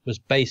was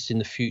based in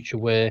the future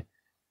where,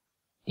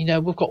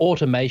 we've got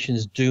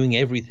automations doing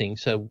everything.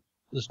 So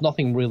there's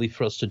nothing really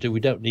for us to do.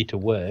 We don't need to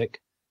work,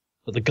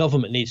 but the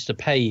government needs to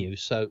pay you.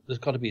 So there's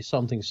got to be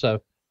something.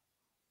 So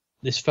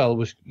this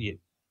fellow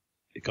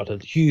got a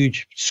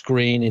huge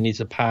screen in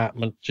his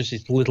apartment,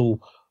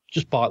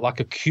 just by like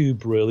a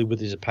cube really with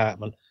his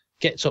apartment,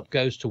 gets up,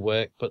 goes to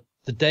work. But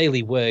the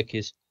daily work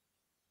is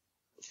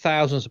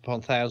thousands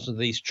upon thousands of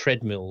these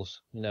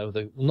treadmills,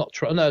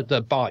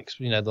 the bikes,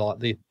 they're like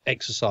the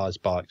exercise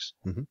bikes.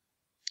 And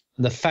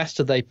the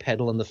faster they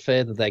pedal and the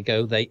further they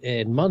go, they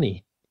earn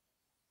money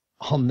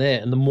on there.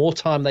 And the more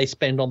time they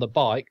spend on the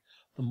bike,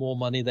 the more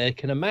money they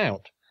can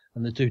amount.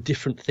 And they do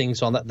different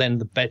things on that. Then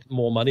the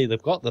more money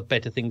they've got, the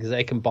better things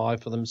they can buy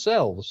for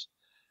themselves.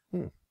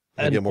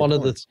 And one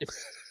of the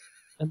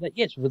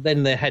but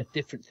then they had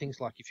different things,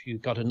 like if you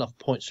got enough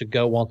points to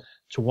go on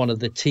to one of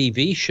the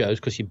TV shows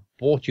because you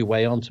bought your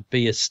way on to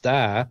be a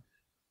star,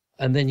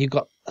 and then you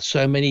got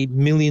so many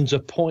millions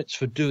of points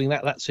for doing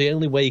that. That's the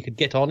only way you could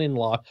get on in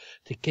life,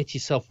 to get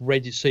yourself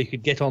ready so you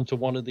could get onto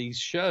one of these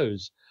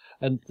shows.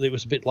 And it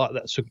was a bit like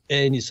that, so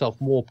earn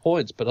yourself more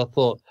points. But I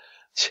thought,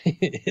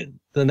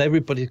 then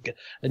everybody,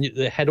 and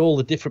they had all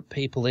the different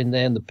people in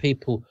there, and the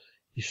people,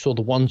 you saw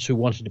the ones who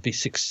wanted to be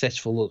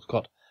successful that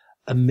got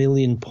 1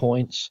 million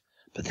points.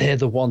 But they're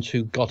the ones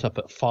who got up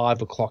at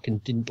 5 o'clock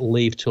and didn't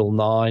leave till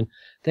 9.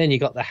 Then you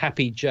got the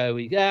happy Joe.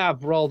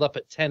 I've rolled up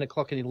at 10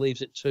 o'clock and he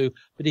leaves at 2,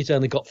 but he's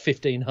only got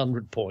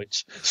 1,500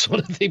 points, sort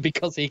of thing,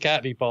 because he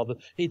can't be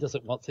bothered. He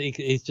doesn't want to.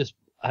 He's just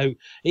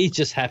he's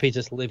just happy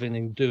just living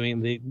and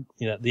doing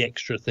the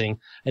extra thing.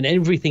 And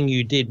everything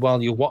you did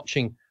while you're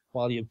watching,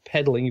 while you're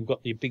pedaling, you've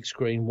got your big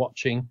screen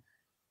watching,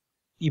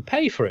 you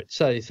pay for it.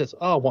 So he says,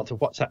 I want to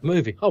watch that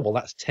movie. Oh, well,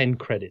 that's 10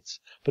 credits.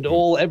 But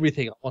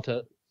everything I want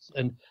to,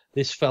 and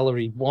this fella,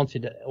 he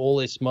wanted all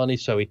this money.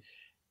 So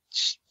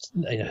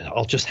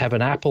I'll just have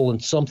an apple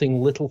and something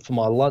little for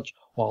my lunch,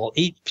 or I'll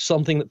eat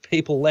something that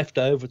people left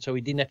over, so he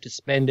didn't have to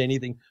spend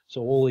anything,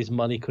 so all his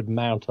money could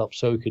mount up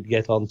so he could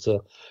get onto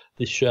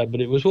this show.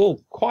 But it was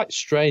all quite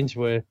strange,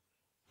 where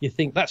you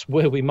think that's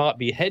where we might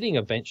be heading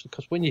eventually,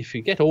 because if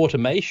you get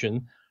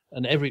automation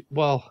and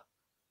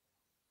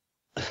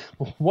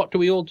what do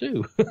we all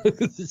do?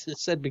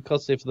 It's said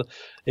because if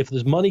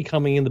there's money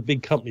coming in, the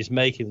big companies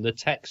making, they're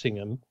taxing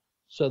them,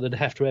 so they'd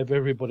have to have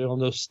everybody on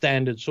the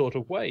standard sort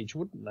of wage,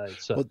 wouldn't they?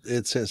 So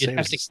you'd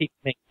have to keep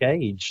them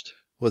engaged.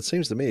 Well, it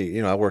seems to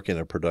me, I work in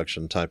a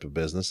production type of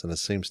business, and it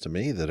seems to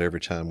me that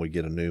every time we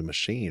get a new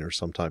machine or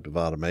some type of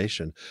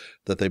automation,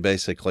 that they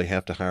basically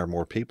have to hire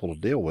more people to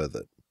deal with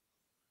it.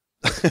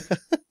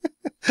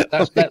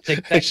 That's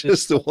exactly it's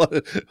just what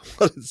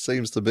it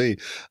seems to be.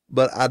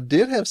 But I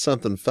did have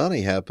something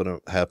funny happen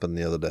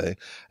the other day.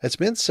 It's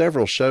been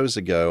several shows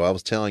ago. I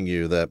was telling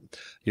you that,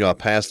 I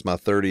passed my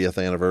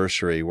 30th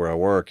anniversary where I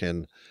work,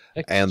 and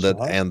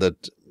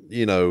that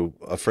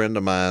a friend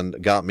of mine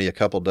got me a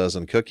couple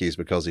dozen cookies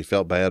because he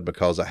felt bad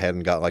because I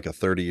hadn't got like a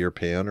 30-year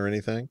pin or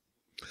anything.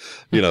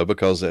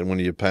 Because when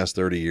you pass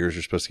 30 years,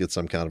 you're supposed to get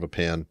some kind of a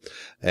pin.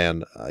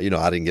 And, I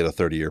didn't get a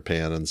 30-year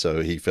pin. And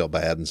so he felt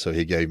bad. And so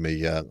he gave me,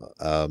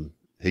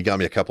 he got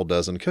me a couple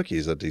dozen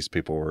cookies that these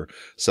people were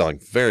selling.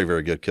 Very,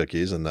 very good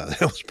cookies. And that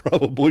was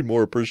probably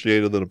more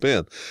appreciated than a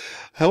pin.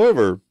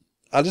 However,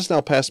 I just now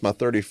passed my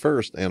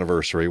 31st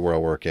anniversary where I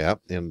work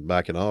at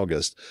back in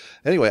August.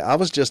 Anyway, I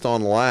was just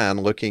online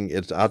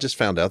I just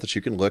found out that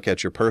you can look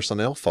at your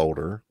personnel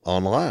folder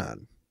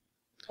online.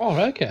 Oh,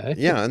 okay.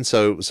 Yeah, and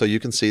so you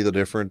can see the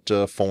different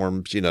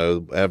forms. When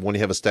you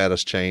have a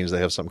status change, they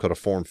have something called a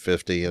Form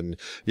 50, and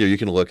you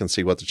can look and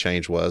see what the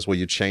change was. Well,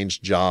 you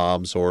changed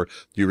jobs, or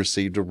you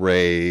received a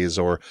raise,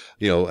 or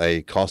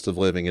a cost of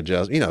living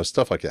adjustment,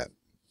 stuff like that.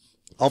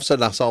 All of a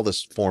sudden, I saw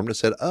this form that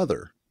said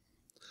 "Other,"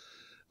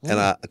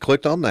 and I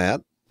clicked on that,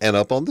 and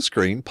up on the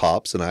screen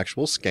pops an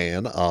actual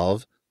scan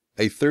of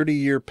a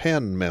 30-year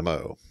pen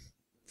memo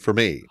for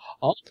me.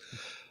 Oh.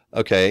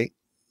 Okay.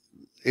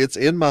 It's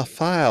in my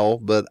file,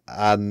 but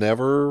I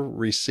never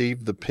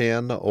received the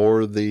pen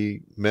or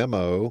the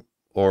memo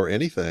or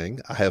anything.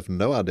 I have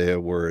no idea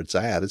where it's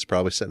at. It's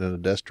probably sitting in a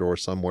desk drawer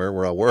somewhere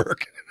where I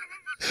work,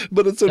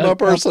 but it's in my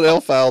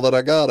personnel file that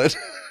I got it.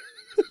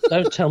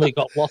 Don't tell me it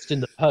got lost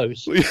in the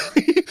post.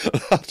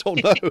 I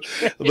don't know,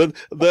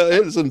 but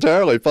it's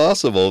entirely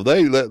possible.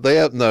 They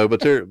have no,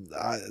 but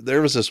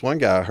there was this one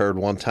guy I heard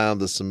one time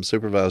that some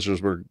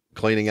supervisors were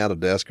cleaning out a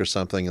desk or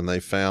something, and they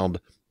found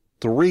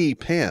 3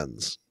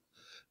 pens.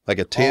 Like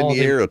a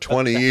 10-year, a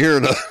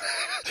 20-year,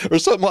 or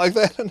something like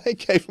that, and they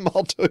gave them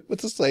all to him at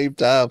the same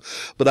time.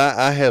 But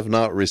I have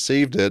not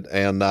received it,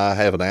 and I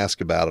haven't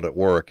asked about it at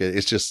work.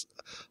 It's just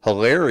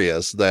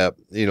hilarious that,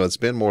 it's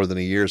been more than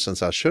a year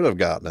since I should have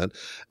gotten it,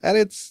 and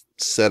it's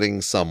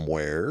sitting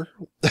somewhere,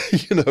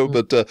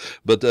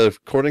 but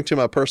according to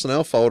my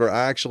personnel folder,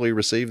 I actually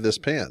received this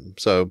pen.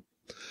 So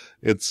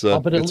it's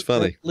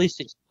funny. At least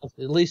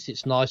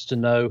it's nice to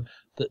know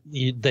that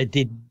they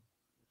did.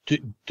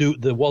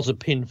 There was a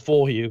pin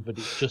for you, but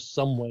it's just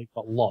somewhere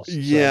got lost.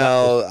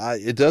 Yeah,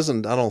 it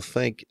doesn't. I don't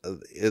think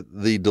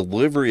the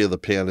delivery of the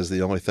pin is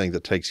the only thing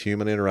that takes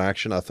human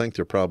interaction. I think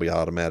they're probably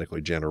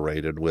automatically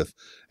generated with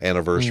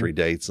anniversary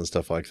dates and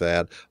stuff like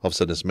that. All of a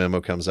sudden, this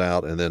memo comes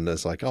out, and then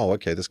it's like, oh,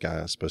 okay, this guy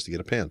is supposed to get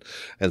a pin,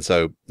 and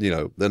so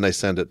then they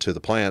send it to the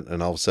plant,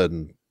 and all of a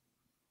sudden,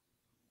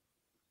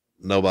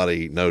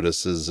 nobody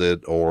notices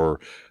it, or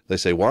they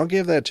say, well, I'll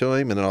give that to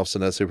him. And then all of a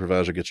sudden that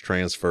supervisor gets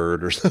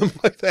transferred or something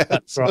like that.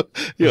 That's right.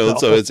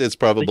 So it's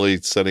probably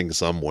sitting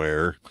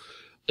somewhere.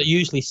 They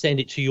usually send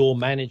it to your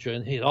manager,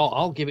 and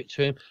I'll give it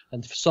to him.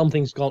 And if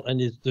something's gone, and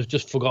they've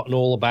just forgotten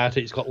all about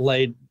it, it's got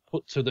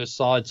put to the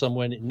side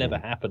somewhere, and it never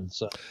happened.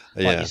 So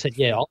like you said,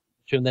 I'll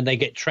to them, then they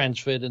get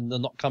transferred and they're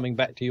not coming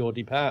back to your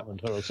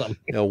department or something.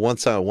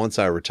 Once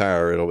I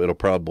retire, it'll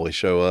probably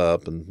show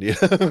up, and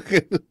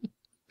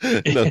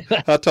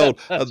I told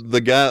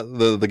the guy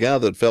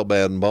that felt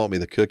bad and bought me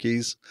the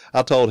cookies,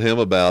 I told him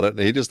about it, and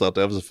he just thought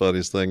that was the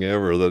funniest thing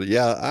ever, that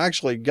I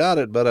actually got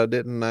it, but I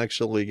didn't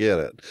actually get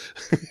it.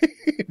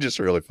 Just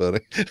really funny.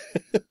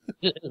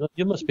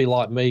 You must be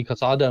like me,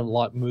 because I don't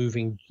like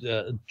moving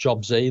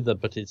jobs either,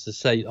 but it's to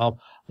say,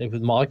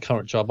 with my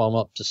current job, I'm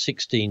up to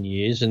 16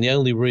 years, and the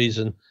only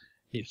reason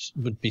it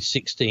would be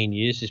 16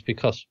 years is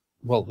because,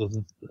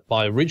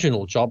 my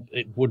original job,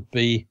 it would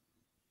be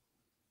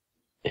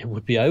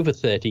over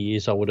 30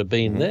 years I would have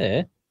been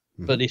there,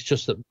 but it's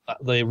just that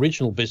the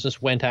original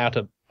business went out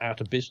of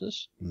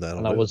business,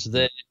 and I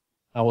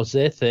was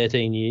there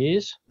 13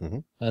 years,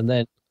 and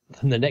then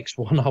the next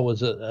one I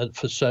was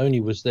for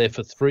Sony was there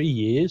for 3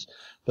 years,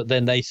 but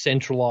then they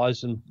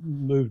centralized and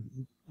moved,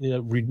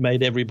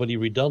 made everybody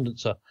redundant,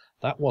 so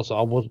that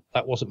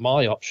wasn't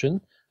my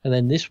option. And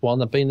then this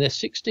one, I've been there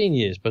 16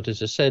 years. But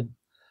as I said,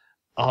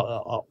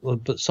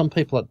 but some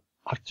people,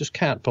 I just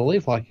can't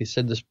believe, like you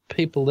said, there's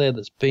people there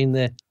that's been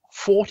there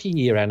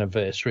 40-year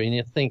anniversary, and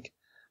you think,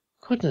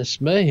 goodness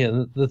me,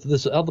 and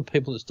there's other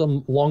people that's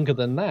done longer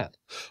than that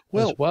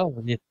as well.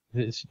 And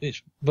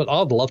but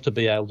I'd love to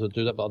be able to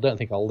do that, but I don't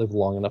think I'll live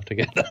long enough to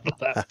get out of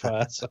that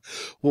part. So.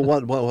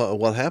 Well,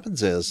 what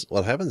happens is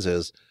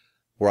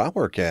where I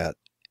work at,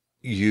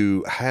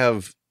 you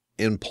have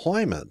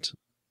employment.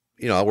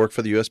 I work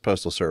for the U.S.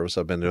 Postal Service.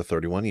 I've been there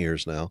 31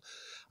 years now.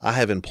 I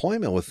have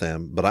employment with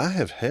them, but I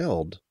have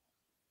held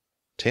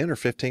 10 or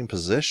 15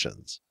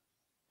 positions.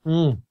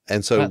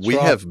 And so we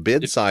have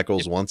bid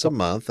cycles once a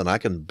month, and I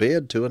can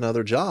bid to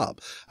another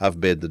job. I've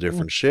bid to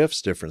different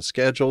shifts, different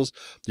schedules.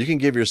 You can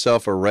give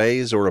yourself a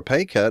raise or a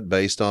pay cut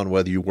based on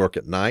whether you work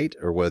at night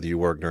or whether you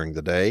work during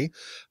the day,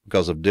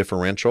 because of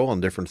differential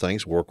and different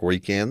things, work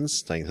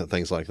weekends,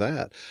 things like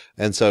that.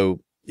 And so,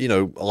 a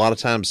lot of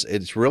times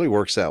it really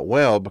works out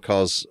well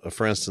because,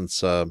 for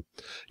instance,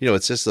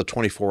 it's just a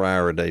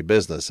 24-hour-a-day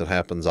business. It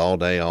happens all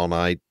day, all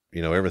night,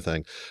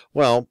 everything.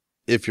 Well,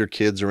 if your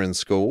kids are in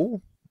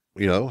school,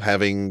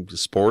 having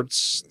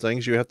sports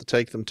things you have to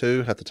take them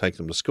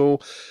to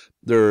school.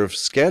 There are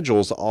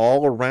schedules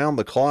all around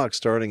the clock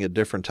starting at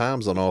different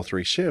times on all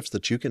three shifts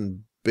that you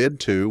can bid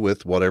to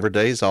with whatever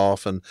days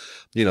off. And,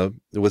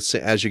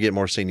 as you get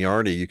more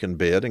seniority, you can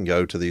bid and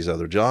go to these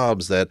other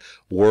jobs that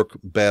work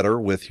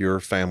better with your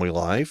family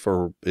life,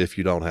 or if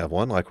you don't have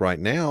one, like right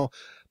now.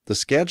 The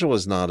schedule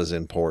is not as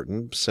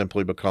important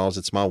simply because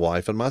it's my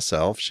wife and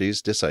myself. She's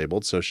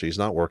disabled, so she's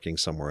not working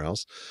somewhere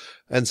else.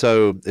 And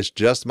so it's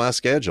just my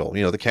schedule.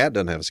 The cat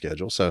doesn't have a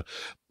schedule. So,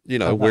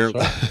 we're,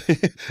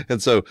 right.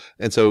 and so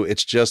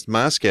it's just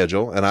my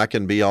schedule, and I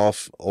can be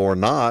off or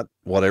not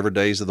whatever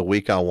days of the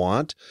week I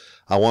want.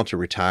 I want to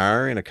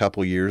retire in a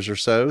couple years or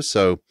so.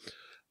 So,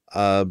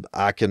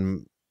 I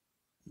can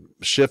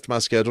shift my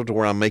schedule to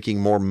where I'm making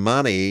more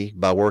money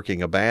by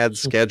working a bad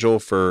schedule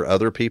for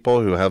other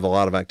people who have a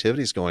lot of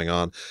activities going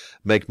on,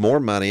 make more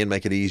money and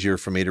make it easier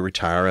for me to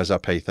retire as I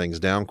pay things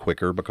down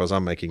quicker because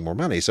I'm making more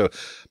money. So,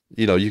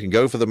 you can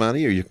go for the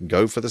money or you can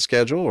go for the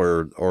schedule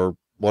or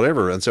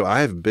whatever. And so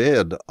I have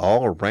bid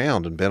all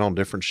around and been on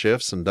different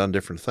shifts and done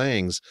different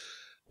things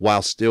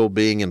while still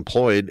being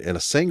employed in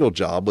a single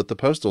job with the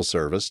Postal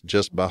Service,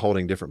 just by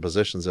holding different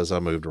positions as I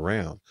moved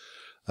around.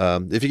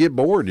 If you get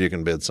bored, you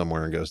can bid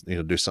somewhere and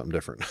go, do something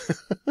different.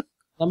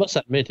 I must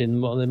admit, in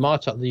my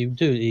time,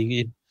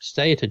 you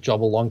stay at a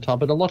job a long time,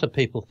 but a lot of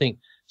people think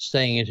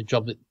staying at a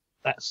job,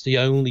 that's the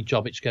only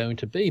job it's going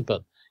to be,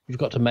 but you've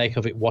got to make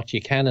of it what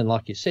you can. And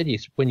like you said,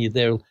 when you're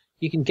there,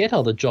 you can get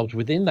other jobs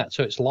within that.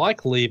 So it's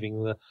like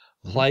leaving the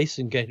place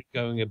and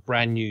going a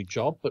brand new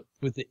job, but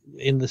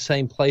in the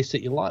same place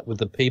that you like, with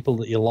the people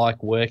that you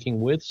like working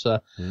with. So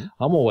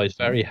I'm always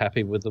very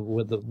happy with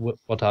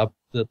what I've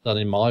done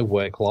in my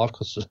work life,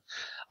 because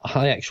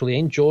I actually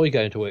enjoy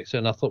going to work. So,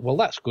 and I thought, well,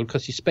 that's good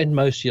because you spend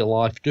most of your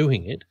life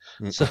doing it.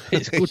 So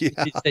it's good.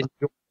 It's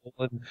enjoyable,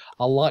 and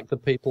I like the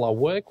people I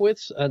work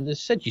with. And as I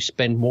said, you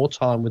spend more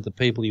time with the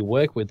people you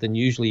work with than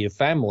usually your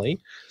family.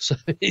 So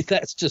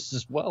that's just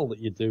as well that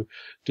you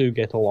do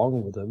get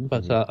along with them.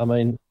 But I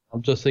mean,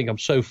 I'm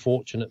so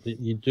fortunate that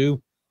you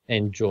do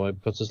enjoy,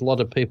 because there's a lot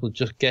of people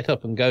just get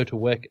up and go to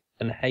work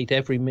and hate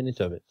every minute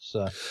of it.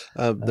 So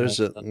there's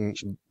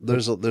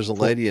a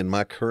lady in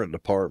my current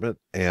department,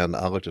 and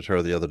I looked at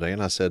her the other day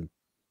and I said,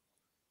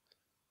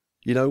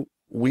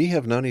 we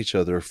have known each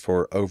other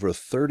for over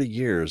 30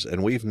 years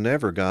and we've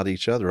never got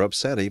each other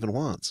upset even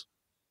once.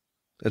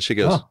 And she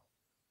goes,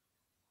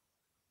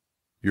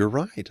 You're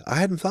right. I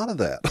hadn't thought of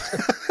that.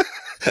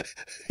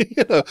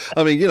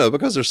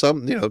 Because there's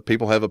some,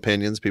 people have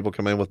opinions, people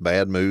come in with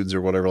bad moods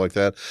or whatever like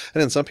that.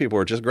 And then some people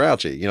are just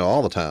grouchy,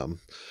 all the time.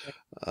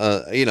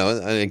 And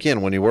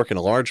again, when you work in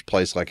a large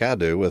place like I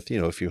do with,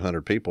 a few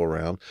hundred people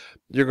around,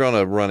 you're going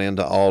to run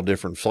into all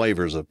different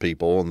flavors of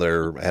people and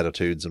their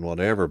attitudes and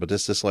whatever. But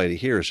this lady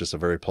here is just a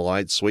very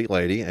polite, sweet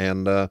lady.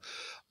 And,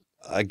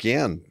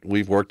 again,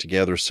 we've worked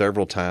together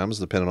several times,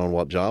 depending on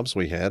what jobs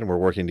we had, and we're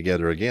working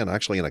together again,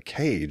 actually in a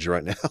cage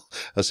right now,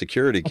 a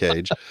security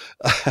cage.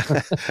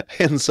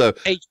 And so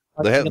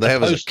they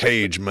have us a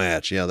cage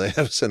match. Yeah, they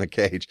have us in a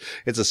cage.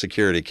 It's a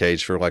security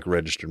cage for like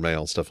registered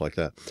mail and stuff like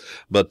that.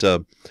 But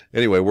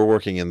anyway, we're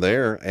working in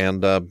there,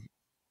 and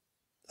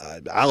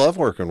I love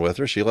working with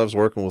her. She loves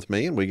working with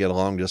me, and we get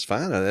along just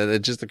fine. And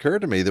it just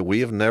occurred to me that we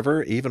have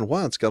never even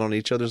once got on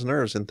each other's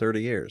nerves in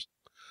 30 years.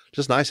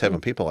 Just nice having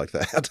people like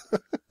that.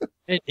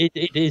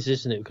 It is,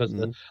 isn't it? Because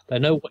they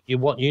know what you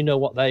want, you know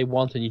what they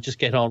want, and you just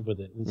get on with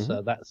it. And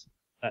so that's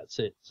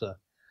it. So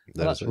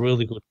that's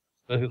really good.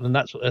 And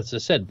that's, as I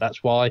said,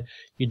 that's why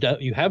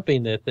you have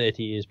been there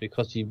 30 years,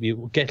 because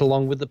you get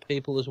along with the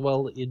people as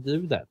well that you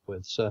do that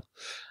with. So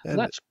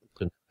that's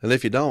And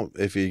if you don't,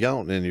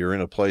 and you're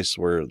in a place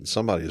where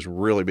somebody is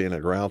really being a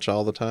grouch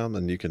all the time,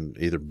 then you can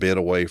either bid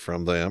away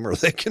from them or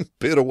they can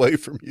bid away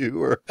from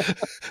you. Or,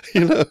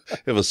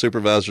 if a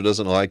supervisor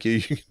doesn't like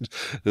you,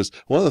 just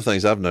one of the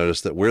things I've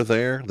noticed that we're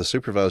there, the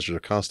supervisors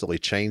are constantly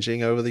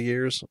changing over the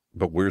years,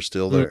 but we're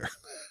still there.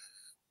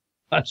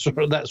 That's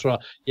right. That's right.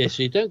 Yes,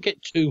 you don't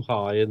get too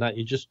high in that.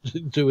 You just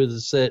do it a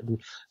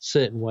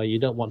certain way. You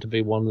don't want to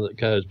be one that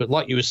goes. But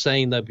like you were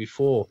saying there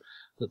before,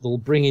 that they'll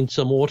bring in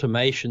some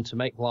automation to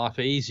make life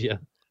easier.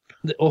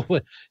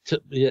 But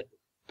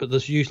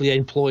there's usually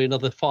employ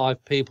another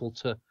 5 people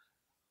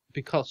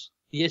because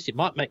yes, it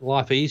might make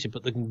life easier,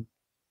 but they can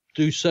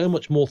do so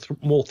much more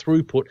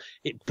throughput.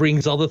 It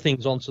brings other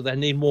things on, so they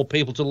need more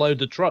people to load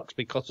the trucks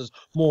because there's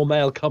more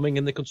mail coming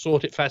and they can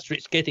sort it faster.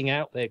 It's getting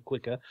out there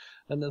quicker.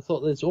 And I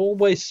thought there's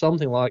always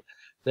something like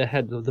they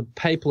had the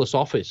paperless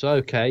office.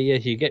 Okay,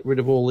 yes, you get rid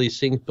of all these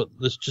things, but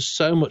there's just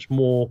so much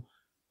more.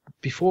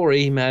 Before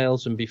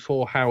emails and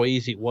before how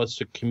easy it was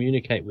to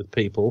communicate with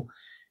people,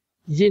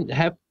 you didn't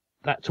have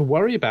that to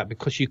worry about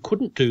because you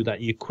couldn't do that.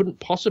 You couldn't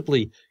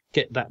possibly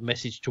get that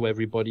message to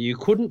everybody. You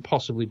couldn't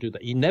possibly do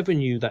that. You never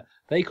knew that.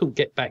 They couldn't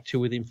get back to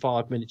you within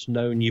 5 minutes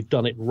knowing you've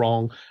done it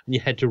wrong and you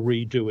had to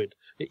redo it.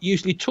 It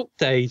usually took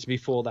days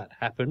before that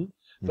happened.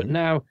 But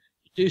now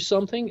you do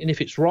something, and if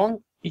it's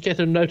wrong, you get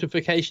a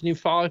notification in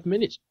 5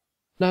 minutes.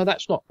 No,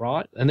 that's not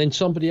right. And then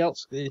somebody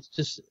else, it's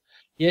just...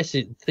 Yes,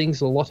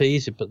 things are a lot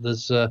easier, but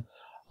there's a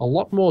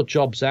lot more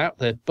jobs out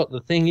there. But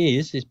the thing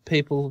is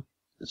people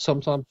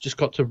sometimes just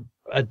got to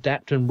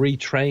adapt and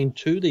retrain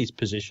to these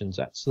positions.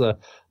 That's the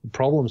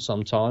problem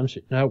sometimes.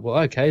 Well,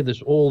 okay,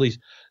 there's all these,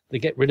 they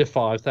get rid of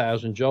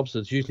 5,000 jobs.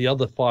 There's usually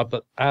other 5,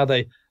 but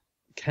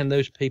can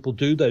those people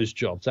do those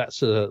jobs? That's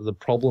the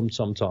problem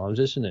sometimes,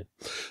 isn't it?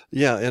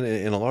 Yeah,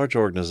 in a large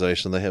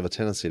organization, they have a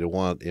tendency to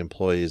want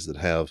employees that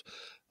have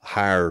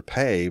higher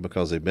pay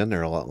because they've been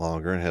there a lot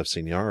longer and have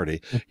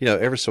seniority.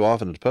 Every so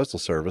often at the Postal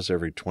Service,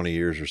 every 20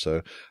 years or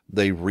so,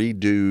 they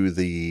redo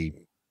the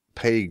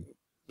pay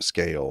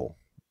scale.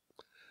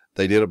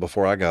 They did it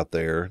before I got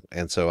there,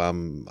 and so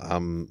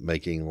I'm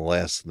making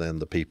less than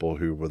the people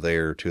who were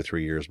there 2 or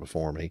 3 years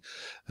before me,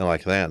 and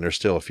like that. And there's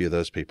still a few of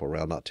those people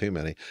around, not too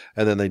many.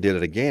 And then they did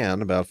it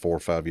again about 4 or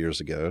 5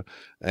 years ago,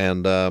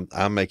 and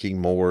I'm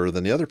making more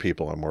than the other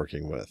people I'm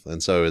working with.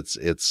 And so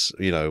it's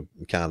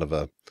kind of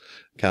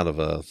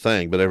a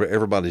thing. But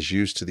everybody's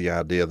used to the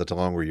idea that the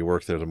longer you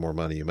work there, the more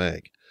money you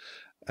make.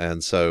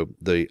 And so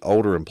the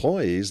older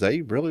employees,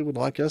 they really would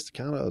like us to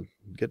kind of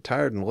get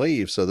tired and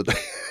leave so that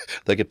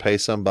they could pay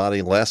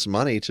somebody less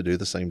money to do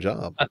the same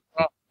job.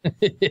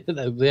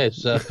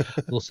 Yes,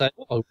 they'll say,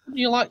 "Oh, would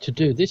you like to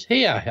do this?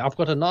 Here, I've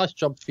got a nice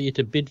job for you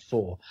to bid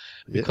for,"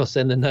 because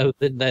then they know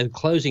that they're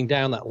closing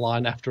down that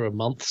line after a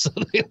month. So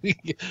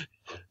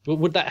but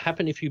would that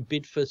happen if you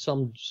bid for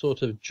some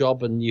sort of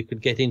job and you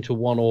could get into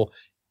one, or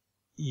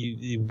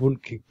you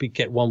wouldn't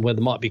get one where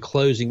they might be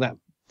closing that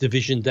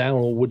division down,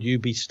 or would you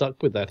be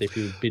stuck with that if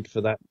you bid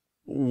for that?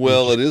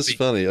 Well, it is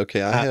funny.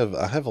 Okay, I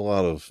have a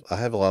lot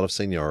of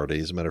seniority.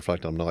 As a matter of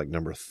fact, I'm like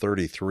number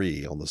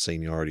 33 on the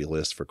seniority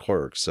list for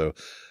clerks. So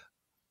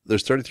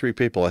there's 33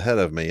 people ahead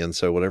of me, and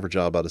so whatever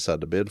job I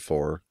decide to bid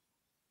for,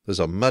 there's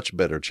a much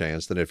better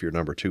chance than if you're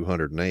number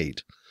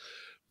 208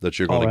 that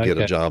you're going to get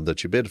a job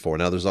that you bid for.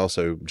 Now, there's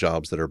also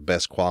jobs that are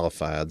best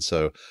qualified,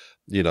 so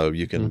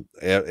you can,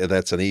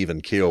 that's an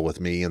even kill with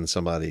me and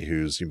somebody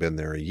who's been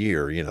there a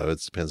year.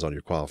 It depends on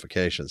your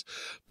qualifications.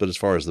 But as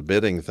far as the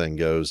bidding thing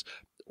goes,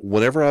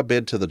 whenever I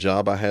bid to the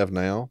job I have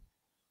now,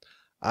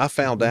 I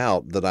found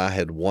out that I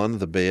had won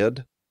the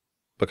bid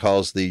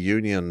because the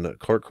union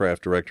clerkcraft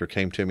director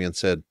came to me and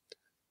said,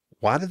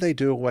 "Why did they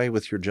do away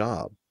with your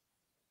job?"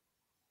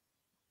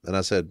 And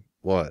I said,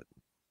 "What?"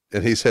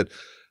 And he said,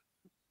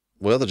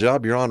 "Well, the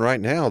job you're on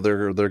right now,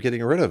 they're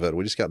getting rid of it.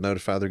 We just got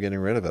notified they're getting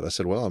rid of it." I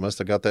said, "Well, I must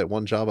have got that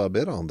one job I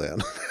bid on then."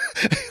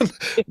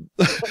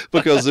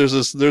 Because there's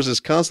this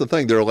constant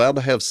thing. They're allowed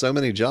to have so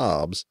many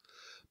jobs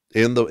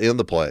in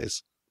the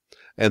place.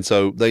 And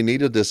so they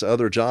needed this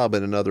other job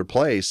in another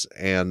place.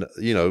 And,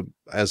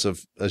 as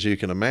you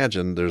can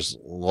imagine, there's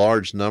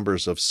large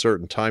numbers of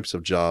certain types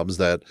of jobs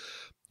that,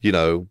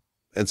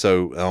 and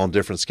so on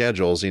different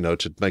schedules,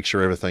 to make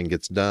sure everything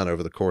gets done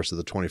over the course of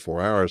the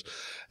 24 hours.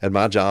 And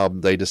my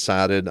job, they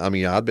decided,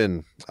 I'd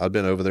been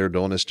over there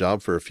doing this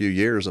job for a few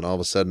years, and all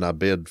of a sudden I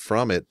bid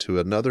from it to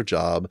another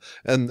job,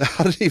 and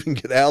I didn't even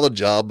get out of the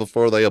job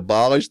before they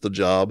abolished the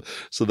job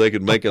so they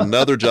could make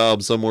another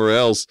job somewhere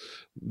else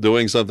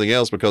doing something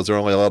else, because they're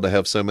only allowed to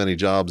have so many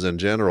jobs in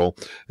general.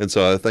 And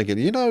so I'm thinking,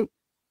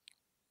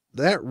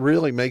 that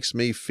really makes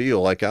me feel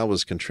like I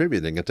was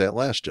contributing at that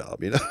last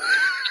job,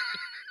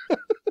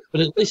 But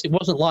at least it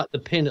wasn't like the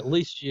pin. At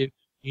least you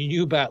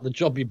knew about the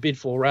job you bid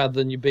for, rather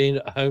than you being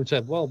at home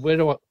saying, "Well,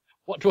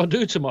 what do I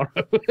do tomorrow?"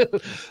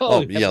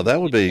 Yeah, that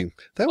would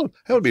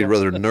be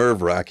rather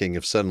nerve-wracking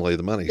if suddenly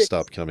the money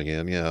stopped coming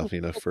in. Yeah,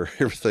 for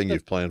everything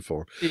you've planned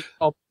for.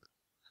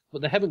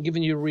 But they haven't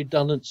given you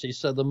redundancy,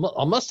 so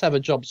I must have a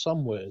job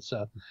somewhere.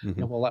 So,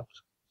 well, that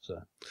was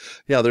so.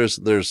 Yeah,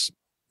 there's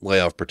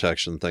layoff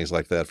protection, things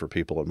like that for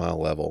people at my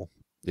level,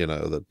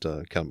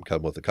 that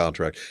come with the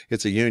contract.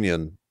 It's a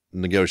union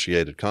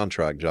negotiated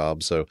contract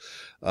job. So,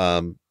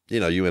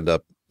 you end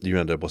up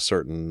with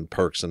certain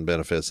perks and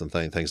benefits and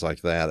things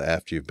like that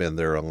after you've been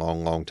there a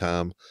long, long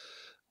time.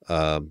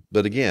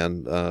 But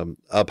again,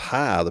 up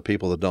high, the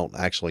people that don't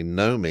actually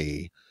know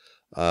me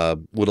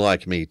would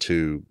like me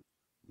to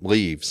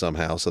leave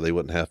somehow so they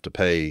wouldn't have to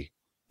pay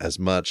as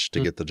much to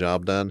get the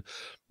job done.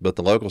 But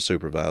the local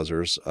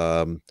supervisors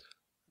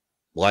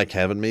like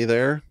having me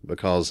there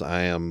because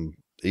I am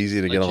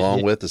easy to get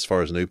along with as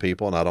far as new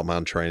people, and I don't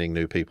mind training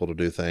new people to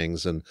do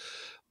things. And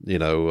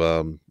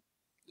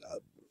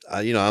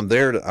I'm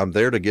there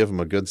to give them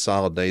a good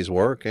solid day's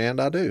work, and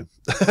I do.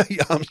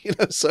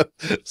 So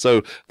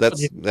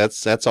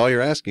that's all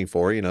you're asking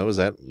for, is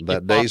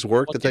that day's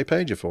work that they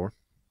paid you for.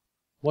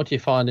 What you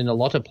find in a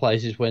lot of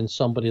places when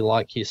somebody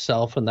like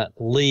yourself and that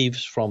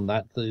leaves from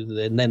that,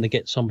 and then they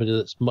get somebody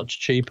that's much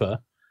cheaper,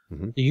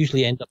 you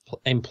usually end up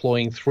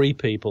employing 3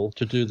 people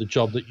to do the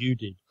job that you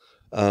did.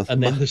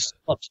 And then it's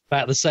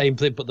about the same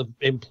thing, but they've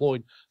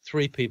employed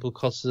 3 people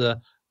because the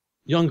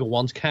younger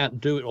ones can't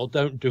do it or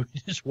don't do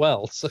it as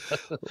well. So,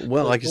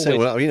 well, like you say,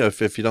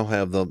 if you don't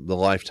have the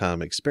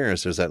lifetime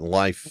experience, there's that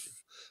life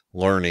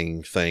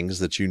learning things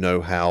that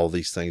how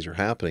these things are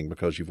happening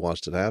because you've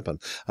watched it happen.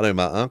 I know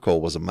my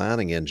uncle was a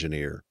mining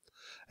engineer,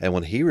 and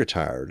when he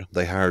retired,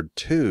 they hired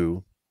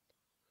 2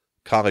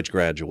 college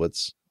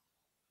graduates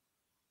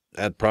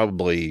at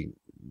probably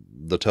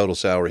the total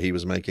salary he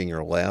was making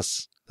or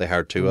less. They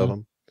hired 2 of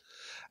them,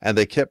 and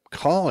they kept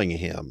calling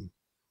him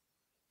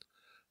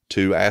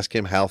to ask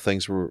him how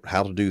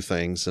to do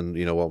things and,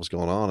 what was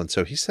going on. And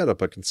so he set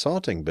up a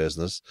consulting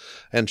business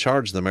and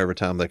charged them every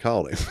time they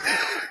called him.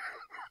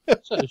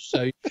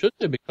 So you should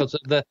do, because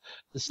they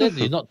said that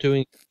you're not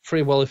doing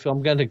free. Well, if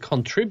I'm going to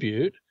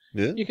contribute,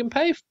 you can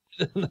pay for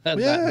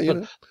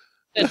that.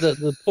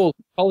 The poor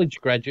college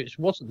graduates, it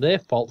wasn't their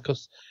fault,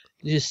 because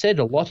you said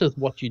a lot of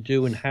what you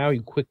do and how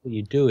quickly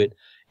you do it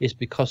is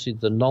because of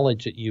the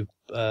knowledge that you've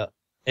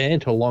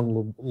learned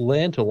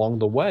along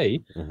the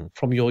way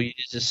from your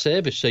years of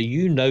service. So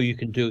you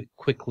can do it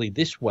quickly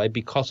this way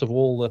because of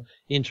all the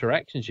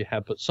interactions you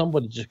have. But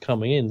somebody just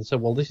coming in and say,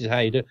 well, this is how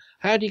you do it.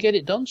 How do you get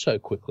it done so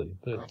quickly?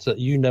 But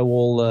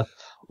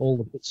all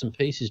the bits and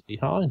pieces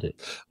behind it.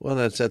 Well,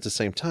 that's at the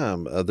same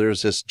time,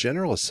 there's this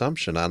general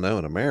assumption I know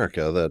in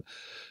America that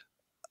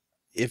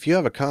if you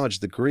have a college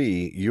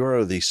degree,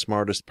 you're the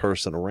smartest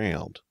person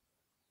around.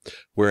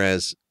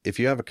 Whereas if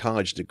you have a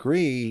college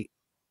degree,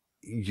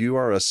 you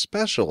are a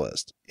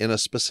specialist in a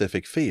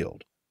specific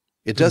field.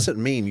 It doesn't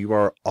mean you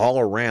are all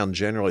around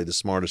generally the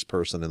smartest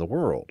person in the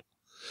world.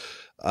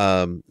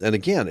 And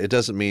again, it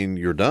doesn't mean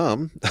you're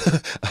dumb,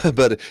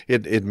 but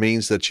it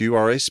means that you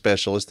are a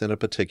specialist in a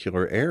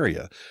particular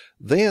area.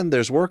 Then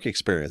there's work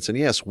experience. And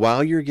yes,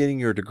 while you're getting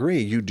your degree,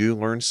 you do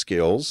learn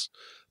skills,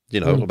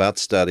 about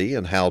study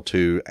and how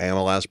to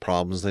analyze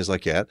problems, things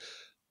like that.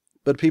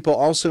 But people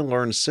also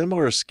learn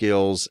similar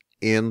skills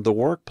in the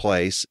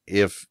workplace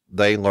if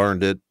they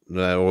learned it,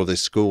 or the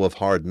school of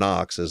hard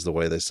knocks is the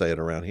way they say it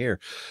around here.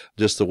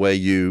 Just the way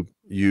you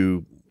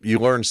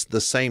learn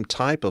the same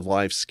type of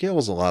life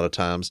skills a lot of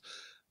times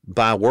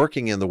by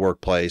working in the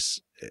workplace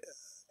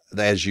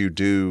as you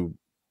do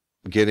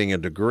getting a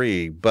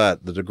degree.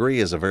 But the degree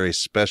is a very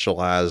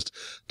specialized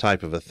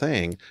type of a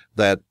thing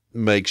that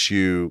makes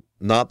you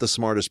not the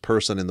smartest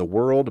person in the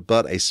world,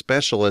 but a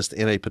specialist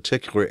in a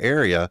particular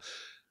area.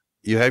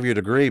 You have your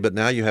degree, but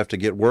now you have to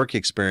get work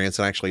experience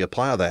and actually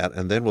apply that,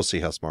 and then we'll see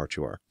how smart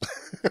you are.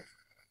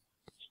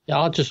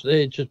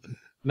 It just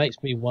makes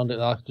me wonder.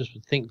 I just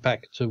think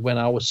back to when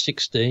I was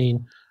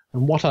 16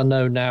 and what I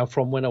know now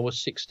from when I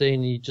was 16,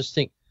 and you just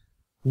think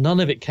none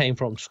of it came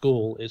from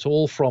school. It's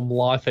all from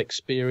life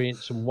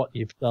experience and what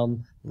you've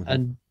done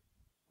and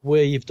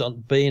where you've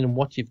been and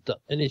what you've done.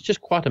 And it's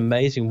just quite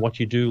amazing what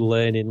you do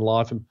learn in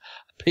life. And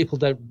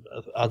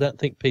I don't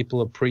think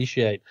people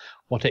appreciate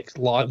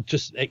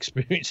just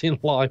experiencing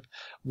life,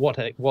 what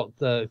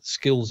the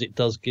skills it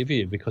does give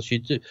you, because you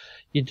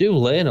do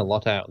learn a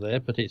lot out there,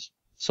 but it's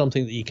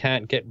something that you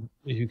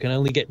can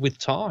only get with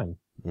time.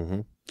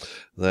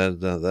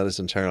 That is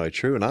entirely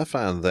true. And I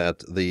find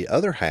that the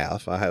other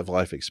half, I have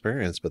life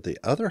experience, but the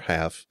other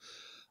half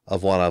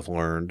of what I've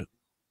learned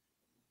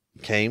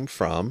came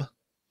from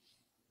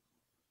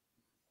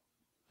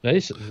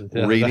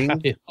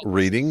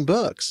reading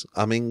books.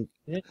 I mean,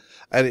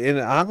 and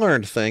I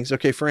learned things.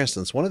 Okay, for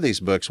instance, one of these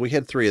books, we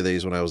had 3 of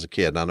these when I was a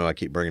kid. And I know I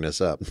keep bringing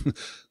this up.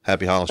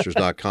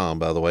 HappyHollisters.com,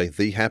 by the way,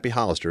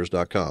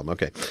 thehappyhollisters.com.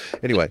 Okay.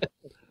 Anyway.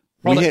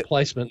 Product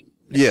placement.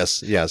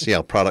 Yes,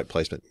 product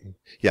placement.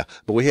 Yeah,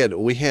 but we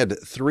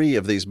had 3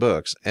 of these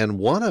books, and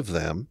one of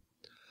them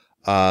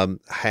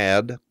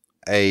had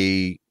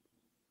a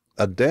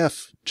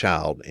deaf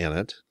child in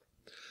it,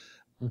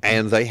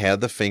 and they had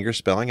the finger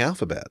spelling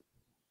alphabet.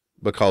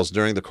 Because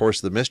during the course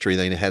of the mystery,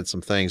 they had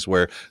some things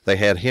where they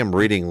had him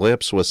reading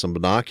lips with some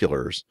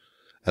binoculars,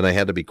 and they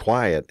had to be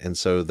quiet, and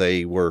so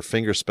they were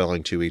finger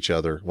spelling to each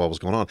other what was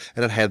going on,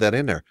 and it had that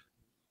in there.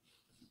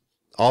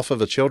 off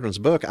of a children's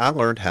book, I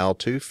learned how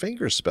to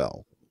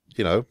fingerspell,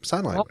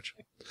 sign language.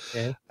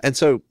 Yeah. And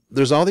so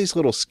there's all these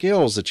little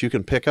skills that you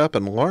can pick up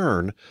and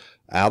learn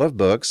out of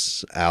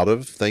books, out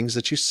of things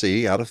that you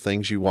see, out of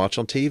things you watch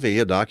on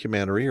TV, a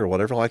documentary or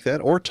whatever like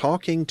that, or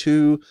talking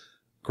to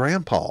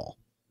grandpa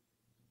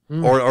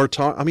or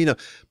talk. I mean,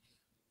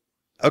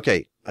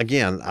 okay,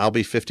 again, I'll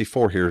be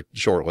 54 here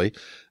shortly,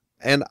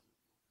 and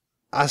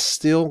I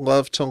still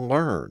love to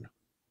learn.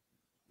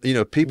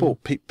 People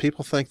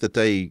think that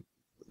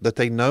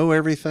they know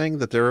everything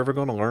that they're ever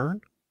going to learn.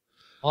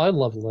 I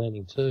love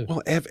learning too.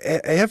 Well,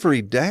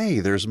 every day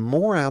there's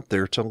more out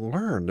there to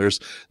learn. There's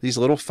these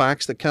little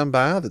facts that come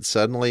by that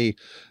suddenly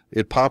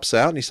it pops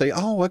out and you say,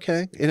 oh,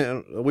 okay.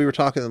 We were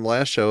talking in the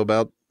last show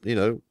about,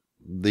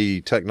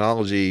 the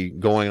technology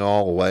going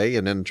all away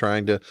and then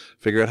trying to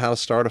figure out how to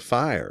start a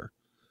fire.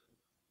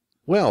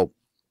 Well,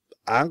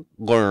 I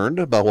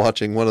learned by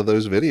watching one of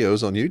those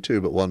videos on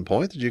YouTube at one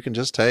point that you can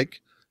just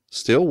take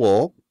steel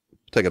wool,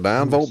 take a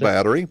 9-volt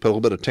battery, put a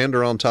little bit of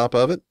tinder on top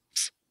of it.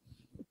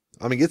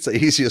 I mean, it's the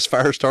easiest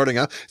fire starting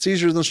out. It's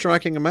easier than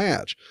striking a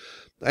match.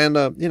 And,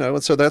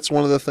 and so that's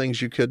one of the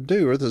things you could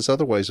do, or there's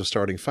other ways of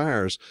starting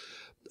fires.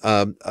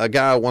 A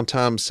guy one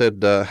time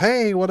said,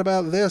 hey, what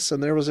about this?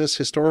 And there was this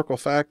historical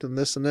fact and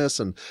this.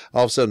 And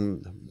all of a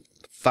sudden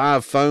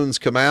 5 phones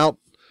come out.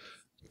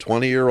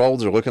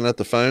 20-year-olds are looking at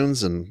the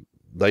phones and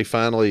they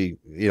finally,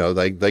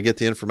 they get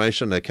the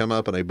information. They come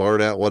up and they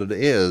blurt out what it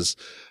is.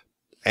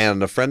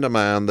 And a friend of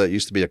mine that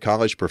used to be a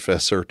college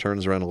professor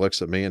turns around and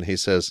looks at me and he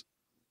says,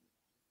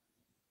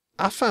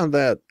 I found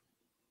that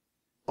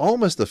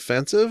almost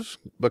offensive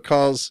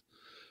because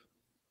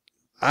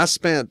I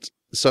spent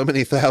so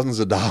many thousands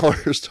of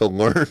dollars to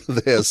learn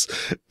this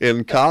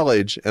in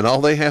college, and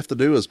all they have to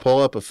do is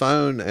pull up a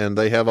phone and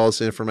they have all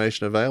this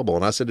information available.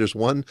 And I said, there's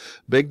one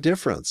big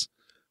difference.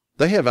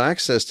 They have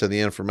access to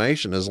the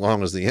information as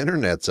long as the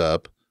internet's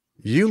up.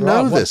 You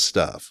know this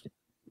stuff.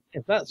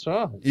 If that's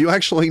right. You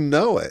actually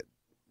know it.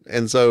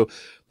 And so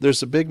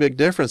there's a big, big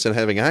difference in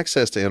having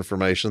access to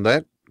information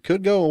that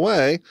could go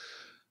away,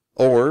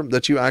 or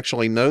that you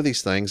actually know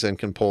these things and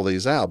can pull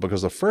these out.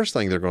 Because the first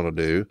thing they're going to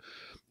do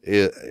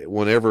is,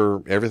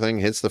 whenever everything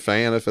hits the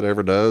fan, if it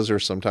ever does, or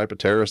some type of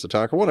terrorist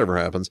attack or whatever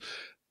happens,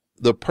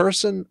 the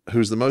person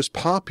who's the most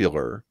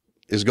popular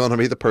is going to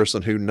be the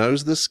person who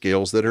knows the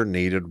skills that are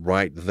needed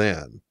right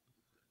then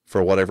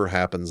for whatever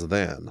happens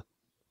then.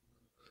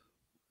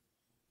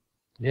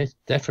 Yes,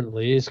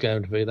 definitely is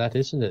going to be that,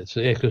 isn't it?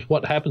 So, yeah, because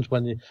what happens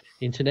when the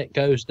internet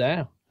goes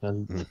down?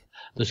 And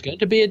there's going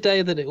to be a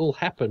day that it will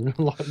happen,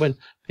 like when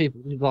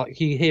people, like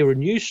you hear a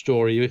news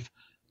story,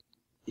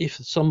 if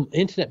some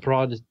internet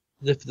provider,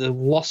 if they've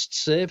lost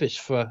service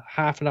for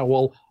half an hour,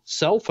 well,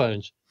 cell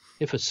phones,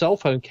 if a cell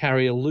phone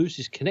carrier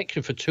loses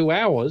connection for 2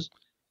 hours,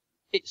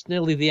 it's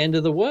nearly the end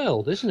of the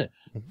world, isn't it?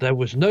 There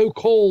was no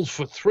calls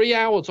for 3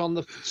 hours on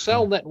the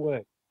cell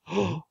network.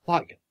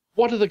 Like,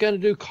 what are they going to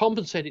do?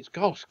 Compensate? It's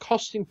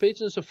costing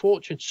business a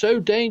fortune. So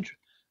dangerous.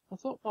 I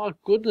thought, my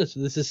goodness,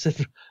 this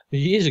is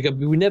years ago.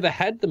 We never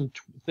had them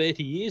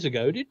 30 years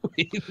ago, did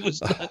we? There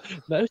was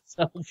no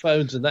cell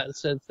phones in that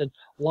sense, and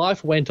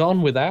life went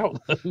on without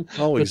them.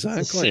 Oh,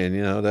 exactly. And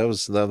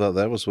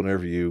that was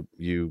whenever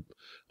you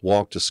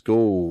walked to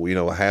school,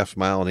 a half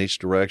mile in each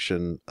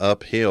direction,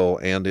 uphill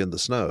and in the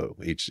snow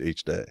each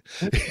day.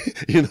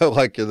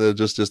 Like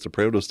just the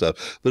primitive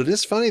stuff. But it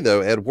is funny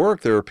though. At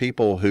work, there are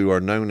people who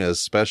are known as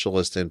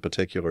specialists in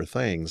particular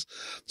things.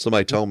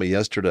 Somebody told me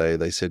yesterday.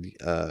 They said,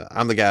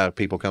 "I'm the guy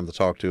people come to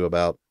talk to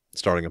about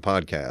starting a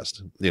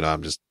podcast."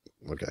 I'm just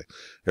okay.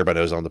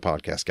 Everybody knows I'm the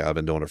podcast guy. I've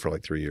been doing it for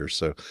like 3 years.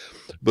 So,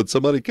 but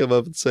somebody came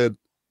up and said,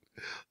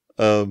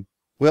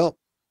 "Well,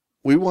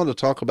 we want to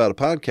talk about a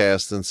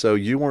podcast, and so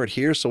you weren't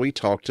here, so we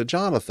talked to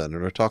Jonathan,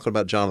 and we're talking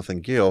about Jonathan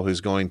Gill,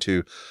 who's going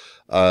to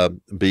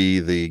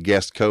be the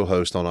guest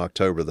co-host on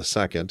October the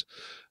 2nd,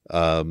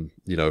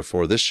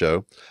 for this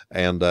show,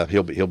 and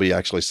he'll be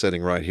actually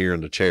sitting right here in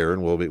the chair,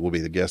 and we'll be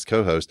the guest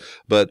co-host.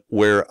 But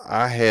where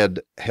I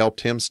had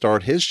helped him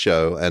start his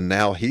show, and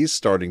now he's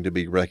starting to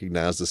be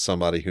recognized as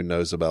somebody who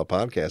knows about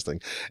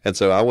podcasting, and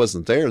so I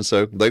wasn't there, and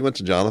so they went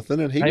to Jonathan,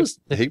 and he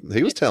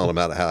was telling them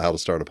about how to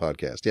start a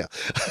podcast, yeah,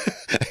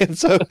 and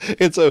so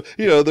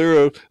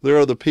there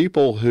are the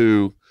people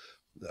who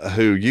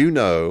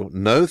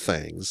know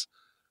things.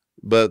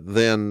 But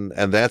then,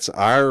 and that's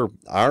our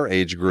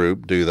age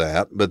group do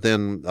that. But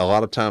then a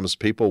lot of times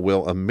people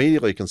will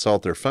immediately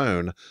consult their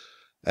phone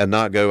and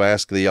not go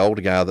ask the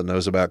old guy that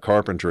knows about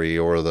carpentry,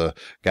 or the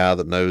guy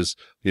that knows,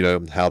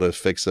 how to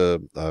fix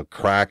a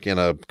crack in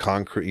a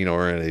concrete,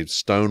 or in a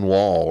stone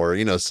wall, or,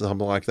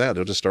 something like that.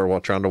 They'll just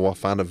start trying to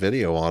find a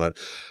video on it,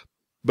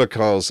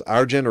 because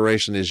our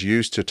generation is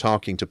used to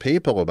talking to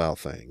people about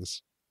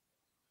things.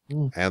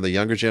 And the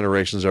younger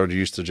generations are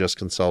used to just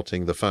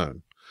consulting the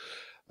phone.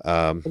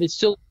 But it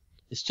still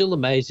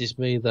amazes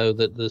me though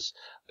that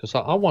because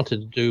I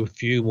wanted to do a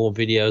few more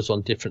videos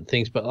on different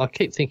things, but I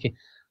keep thinking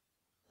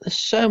there's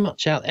so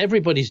much out.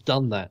 Everybody's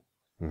done that,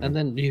 and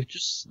then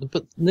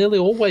but nearly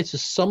always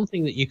there's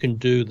something that you can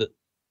do that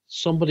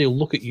somebody will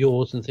look at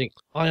yours and think,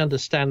 I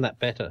understand that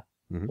better.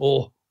 Mm-hmm.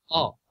 Or,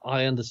 oh,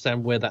 I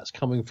understand where that's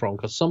coming from.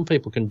 Because some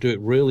people can do it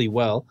really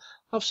well.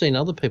 I've seen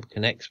other people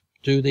can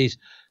do these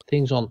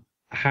things on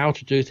how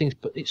to do things,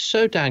 but it's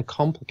so damn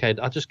complicated.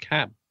 I just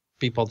can't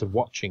be bothered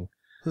watching.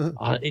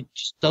 It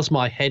just does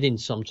my head in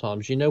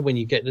sometimes. You know, when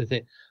you get to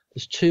the,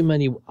 there's too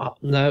many.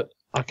 No,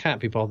 I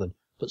can't be bothered.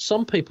 But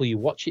some people you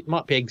watch, it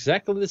might be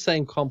exactly the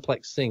same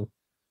complex thing,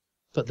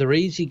 but they're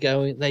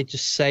easygoing. They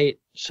just say it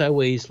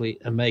so easily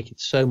and make it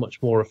so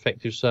much more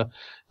effective. So,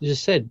 as I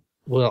said,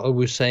 well, I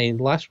was saying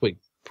last week,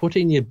 put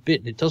in your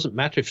bit. It doesn't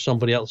matter if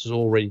somebody else has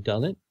already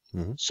done it.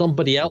 Mm-hmm.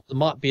 Somebody else, there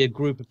might be a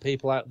group of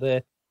people out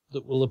there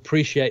that will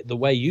appreciate the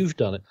way you've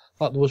done it.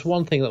 Like there was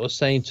one thing that I was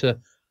saying to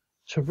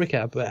Rick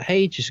about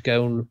ages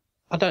ago, and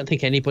I don't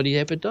think anybody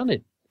ever done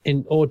it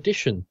in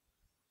Audition.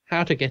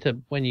 How to get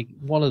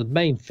one of the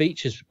main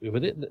features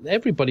with it that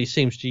everybody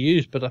seems to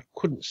use, but I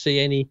couldn't see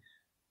any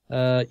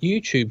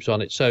YouTubes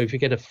on it. So if you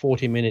get a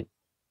 40-minute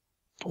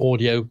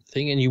audio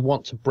thing and you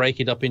want to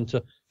break it up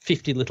into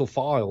 50 little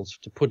files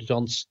to put it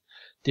on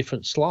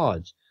different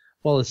slides,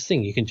 well, this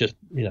thing you can just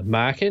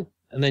mark it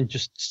and then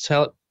just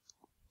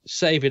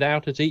save it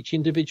out as each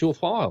individual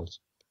files.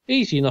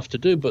 Easy enough to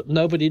do, but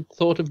nobody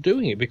thought of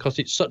doing it because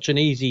it's such an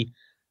easy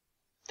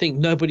thing.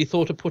 Nobody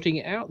thought of putting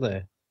it out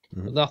there.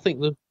 Mm-hmm. And I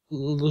think that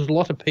there's a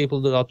lot of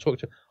people that I talk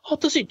to. Oh,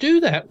 does it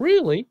do that?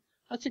 Really?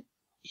 I said,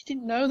 you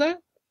didn't know that?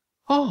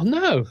 Oh,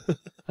 no.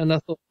 And I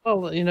thought,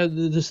 well,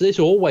 there's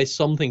always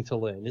something to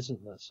learn, isn't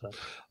there? So.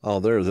 Oh,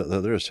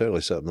 there's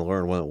totally something to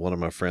learn. One of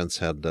my friends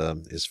had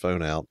his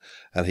phone out,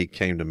 and he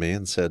came to me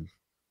and said,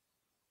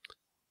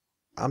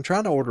 I'm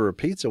trying to order a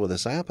pizza with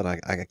this app, and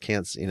I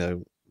can't,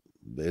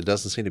 it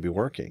doesn't seem to be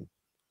working.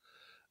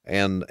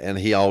 And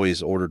he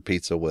always ordered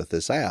pizza with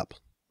this app.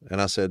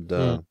 And I said,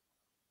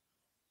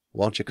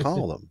 why don't you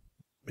call them?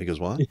 He goes,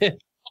 what? Yeah.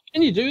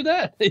 Can you do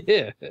that?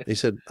 Yeah. He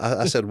said,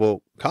 I said,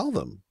 well, call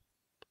them.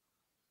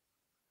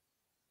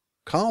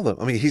 Call them.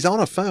 I mean, he's on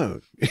a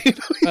phone.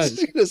 He's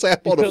seen this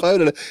app on a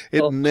phone, and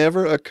it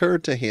never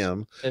occurred to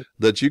him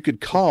that you could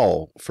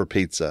call for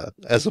pizza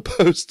as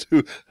opposed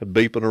to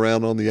beeping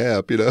around on the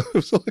app.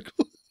 It's like,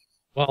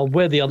 well,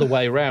 we're the other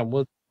way around.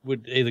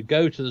 Would either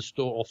go to the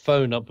store or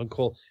phone up and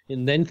call,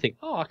 and then think,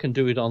 oh, I can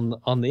do it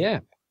on the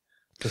app,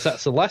 because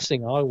that's the last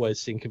thing I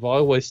always think of. I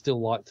always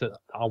still like to.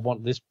 I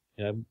want this.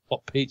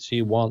 What pizza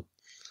you want?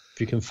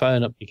 If you can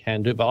phone up, you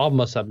can do it. But I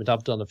must admit,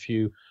 I've done a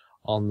few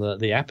on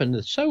the app, and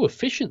they're so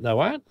efficient though,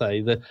 aren't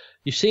they?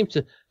 You seem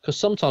to, because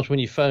sometimes when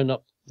you phone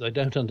up, they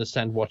don't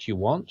understand what you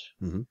want.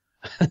 Mm-hmm.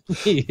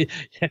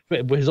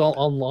 Whereas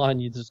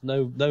online, there's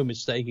no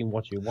mistaking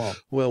what you want.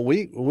 Well,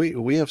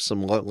 we have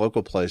some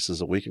local places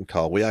that we can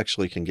call. We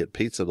actually can get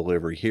pizza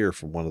delivery here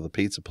from one of the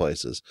pizza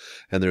places,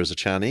 and there's a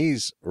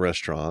Chinese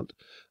restaurant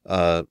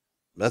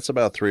that's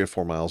about 3 or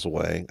 4 miles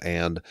away,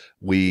 and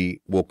we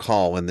will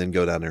call and then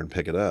go down there and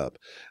pick it up.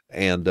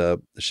 And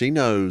she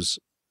knows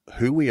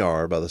who we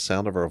are by the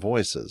sound of our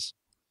voices.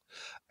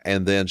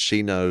 And then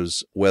she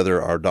knows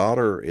whether our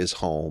daughter is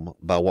home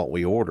by what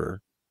we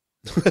order.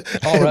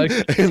 All right.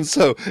 and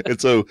so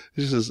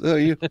she says, "Oh,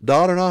 your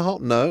daughter not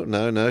home?"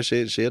 No,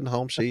 she isn't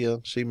home. She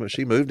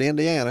moved to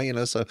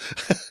Indiana, so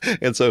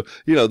and so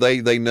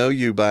they know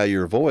you by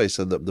your voice.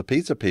 And the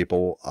pizza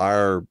people,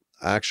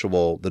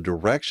 the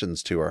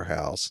directions to our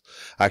house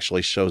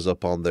actually shows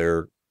up on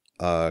their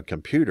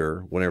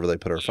computer whenever they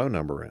put our phone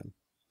number in.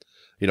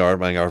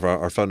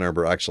 Our phone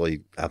number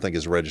actually, I think,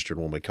 is registered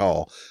when we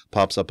call,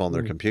 pops up on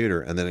their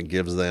computer, and then it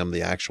gives them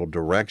the actual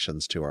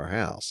directions to our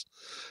house.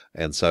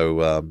 And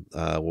so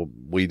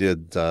we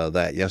did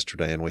that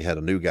yesterday, and we had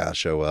a new guy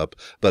show up,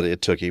 but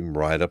it took him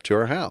right up to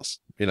our house.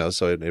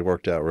 So it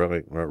worked out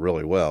really,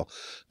 really well.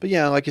 But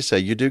yeah, like you say,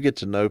 you do get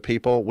to know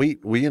people.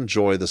 We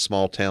enjoy the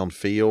small town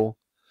feel.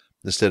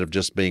 Instead of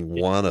just being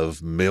one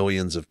of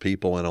millions of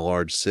people in a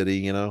large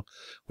city,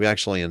 we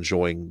actually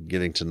enjoy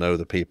getting to know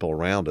the people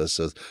around us.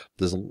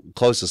 The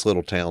closest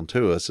little town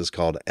to us is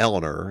called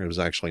Eleanor. It was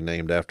actually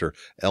named after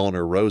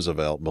Eleanor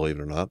Roosevelt, believe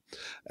it or not.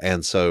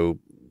 And so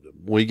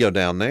we go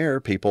down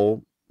there,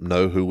 people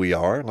know who we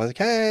are. Like,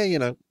 hey,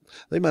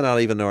 they might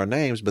not even know our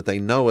names, but they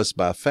know us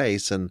by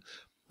face. And,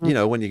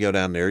 when you go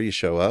down there, you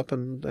show up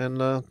and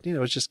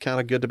it's just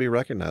kind of good to be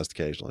recognized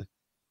occasionally.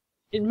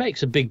 It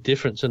makes a big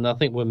difference, and I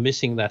think we're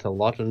missing that a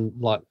lot. And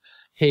like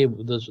here,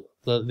 there's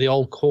the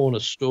old corner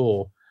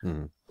store,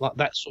 like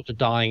that's sort of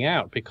dying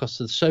out because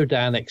they're so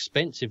damn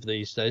expensive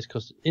these days.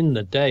 Because in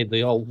the day,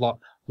 the old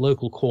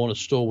local corner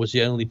store was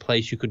the only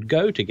place you could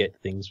go to get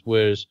things,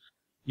 whereas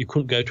you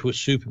couldn't go to a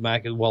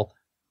supermarket. Well,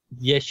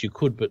 yes, you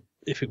could, but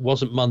if it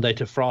wasn't Monday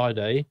to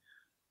Friday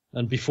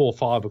and before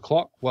 5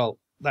 o'clock, well,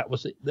 that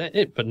was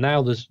it. But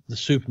now the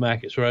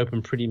supermarkets are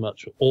open pretty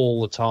much all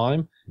the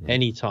time,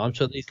 anytime.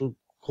 So these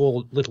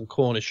little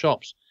corner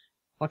shops,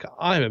 like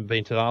I haven't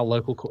been to our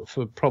local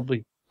for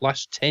probably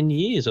last 10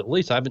 years at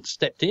least. I haven't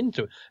stepped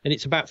into it, and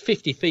it's about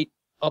 50 feet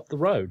up the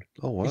road.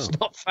 Oh wow! It's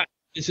not fat.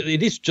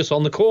 It is just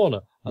on the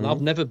corner, and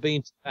I've never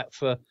been to that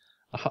for,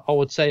 I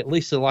would say, at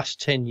least the last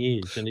 10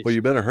 years. And well,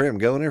 you better hurry and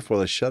go in there before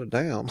they shut it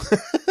down.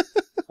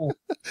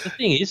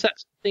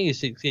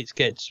 it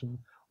gets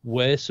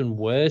worse and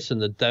worse,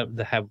 and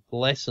they have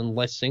less and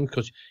less things,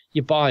 because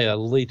you buy a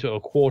litre or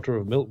a quarter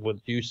of milk, what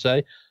you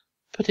say,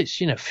 but it's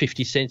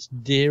 50 cents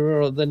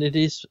dearer than it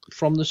is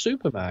from the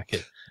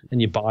supermarket.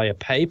 And you buy a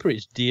paper,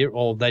 it's dear,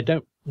 or they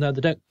don't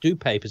do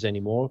papers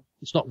anymore.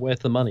 It's not worth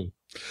the money.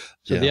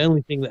 So the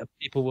only thing that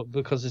people,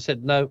 because they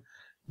said no,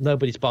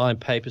 nobody's buying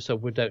paper, so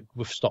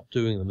we've stopped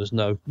doing them. There's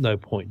no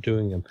point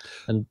doing them.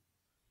 And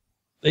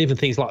even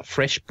things like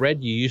fresh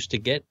bread you used to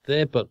get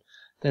there, but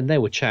then they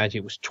were charging,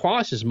 it was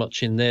twice as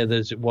much in there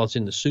as it was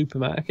in the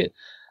supermarket.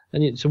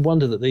 And it's a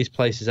wonder that these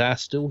places are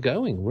still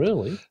going,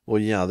 really.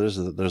 Well, yeah, there's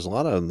a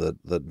lot of them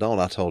that don't.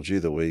 I told you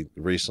that we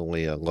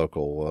recently, a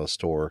local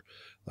store,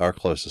 our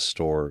closest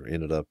store,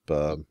 ended up,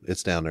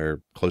 it's down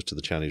there close to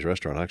the Chinese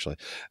restaurant, actually.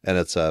 And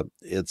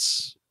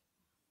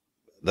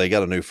they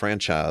got a new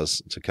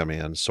franchise to come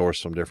in,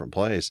 source from different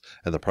place,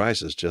 and the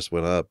prices just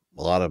went up,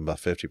 a lot of them by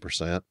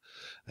 50%.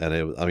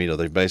 And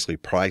they've basically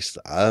priced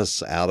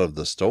us out of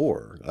the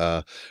store.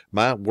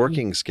 My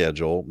working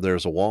schedule,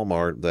 there's a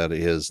Walmart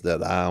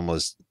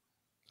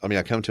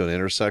I come to an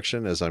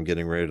intersection as I'm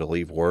getting ready to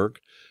leave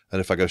work.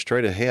 And if I go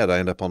straight ahead, I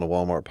end up on the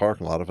Walmart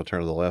parking lot. If I turn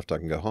to the left, I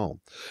can go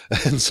home.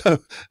 And so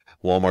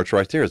Walmart's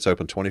right there. It's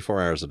open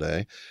 24 hours a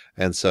day.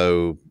 And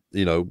so,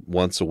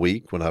 once a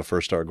week when I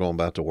first start going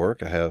back to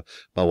work,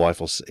 my wife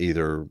will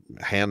either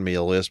hand me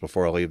a list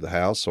before I leave the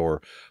house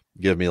or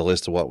give me a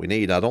list of what we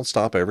need. I don't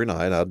stop every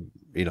night. I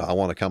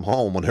want to come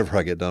home whenever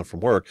I get done from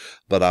work,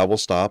 but I will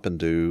stop and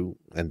do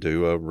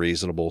a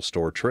reasonable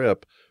store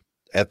trip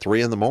at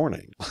 3 a.m,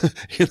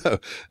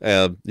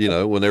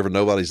 whenever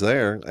nobody's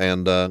there,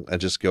 and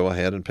just go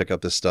ahead and pick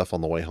up this stuff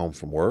on the way home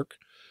from work,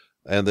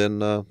 and then,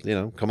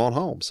 come on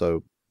home.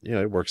 So,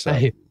 it works out.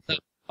 Hey,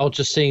 I was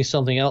just seeing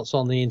something else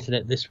on the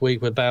internet this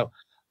week about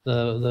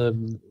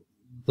the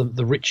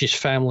richest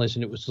families,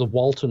 and it was the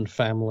Walton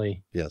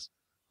family. Yes.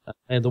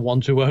 And the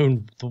ones who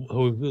owned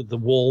the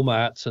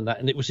Walmarts and that,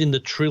 and it was in the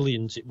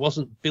trillions. It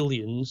wasn't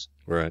billions.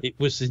 Right. It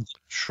was in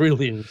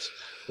trillions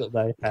that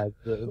they had.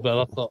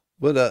 But I thought.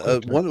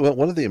 But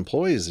one of the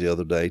employees the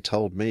other day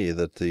told me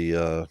that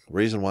the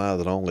reason why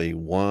that only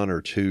 1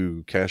 or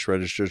 2 cash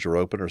registers are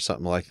open or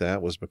something like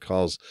that was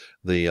because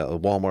the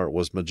Walmart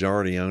was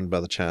majority owned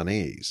by the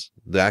Chinese,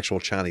 the actual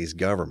Chinese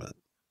government.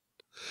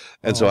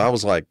 And so I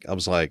was like,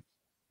 okay,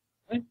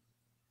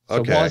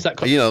 so why is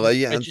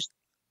that?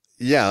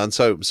 Yeah, and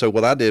so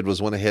what I did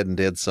was went ahead and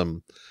did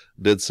some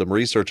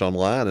research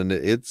online, and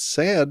it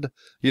said,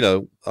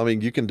 you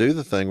can do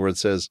the thing where it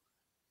says,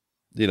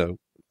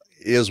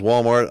 is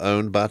Walmart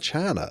owned by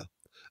China?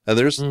 And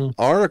there's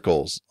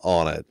articles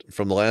on it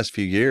from the last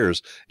few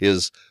years.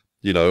 Is,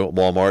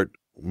 Walmart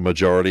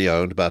majority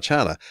owned by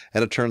China?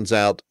 And it turns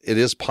out it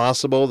is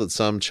possible that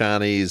some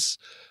Chinese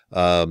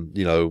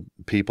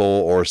people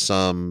or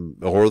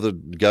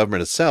the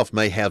government itself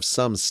may have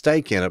some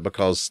stake in it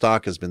because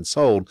stock has been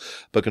sold,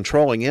 but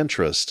controlling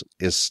interest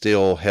is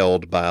still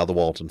held by the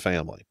Walton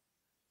family.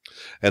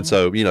 And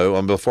so,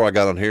 before I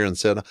got on here and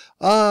said,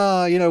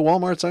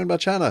 Walmart's owned by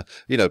China,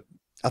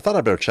 I thought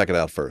I'd better check it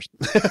out first.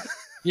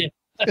 Yeah.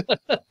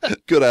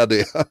 Good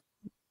idea.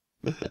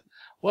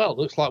 Well, it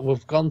looks like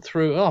we've gone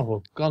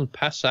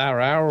past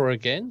our hour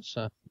again.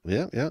 So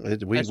yeah.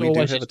 We do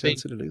have a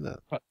tendency to do that.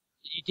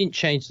 You didn't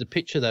change the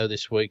picture though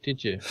this week,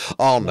 did you?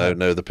 Oh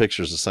no, the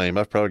picture's the same.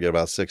 I've probably got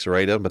about 6 or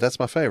 8 of them, but that's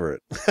my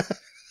favorite.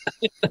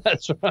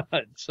 That's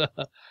right. So,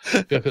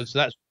 because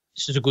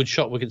this is a good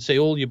shot. We can see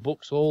all your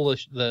books, all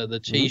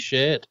the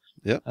T-shirt,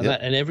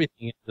 and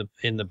everything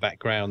in the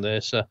background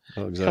there. So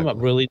come up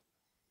really.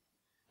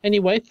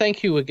 Anyway,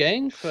 thank you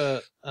again for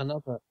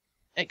another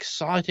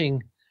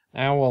exciting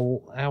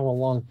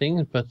hour-long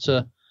thing. But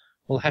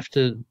we'll have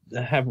to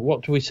have,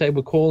 what do we say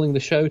we're calling the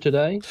show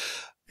today?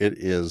 It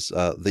is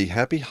the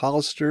Happy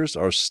Hollisters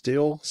are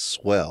still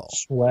swell.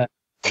 Swell.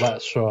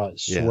 That's right.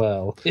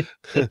 Swell.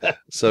 Yeah.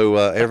 So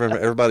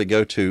everybody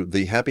go to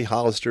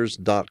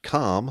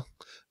thehappyhollisters.com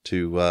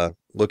to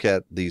look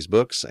at these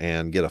books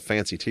and get a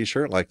fancy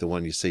T-shirt like the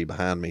one you see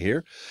behind me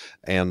here.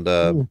 And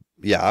I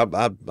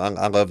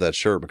love that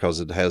shirt because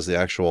it has the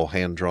actual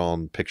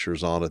hand-drawn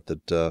pictures on it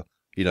that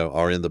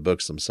are in the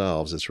books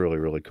themselves. It's really,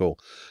 really cool.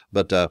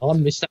 But I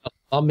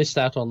missed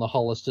out on the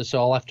Hollister, so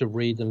I'll have to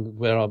read them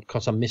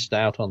because I missed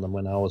out on them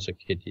when I was a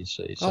kid, you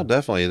see. So. Oh,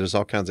 definitely. There's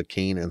all kinds of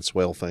keen and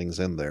swell things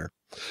in there.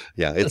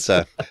 Yeah, it's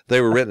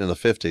they were written in the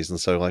 50s, and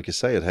so like you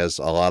say, it has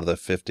a lot of the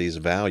 50s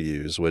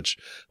values, which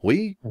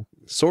we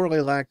sorely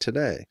lack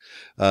today.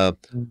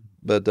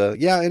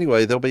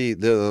 Anyway, it'll be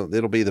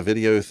the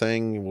video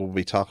thing. We'll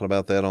be talking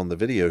about that on the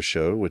video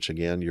show, which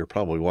again you're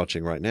probably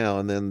watching right now,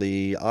 and then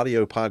the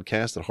audio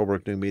podcast at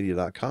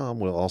holbrooknewmedia.com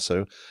will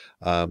also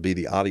be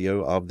the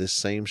audio of this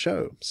same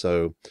show.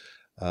 So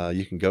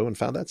you can go and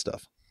find that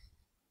stuff.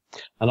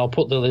 And I'll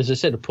put the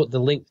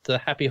link to the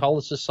Happy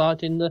Hollister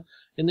site in the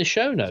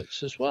show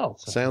notes as well.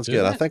 So sounds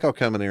good. I think I'll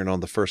come in here and on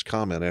the first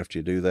comment after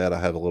you do that, I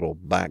have a little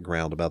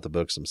background about the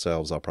books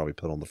themselves. I'll probably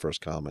put on the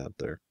first comment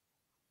there.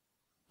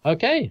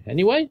 Okay.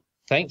 Anyway,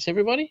 thanks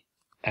everybody,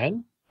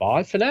 and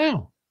bye for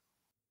now.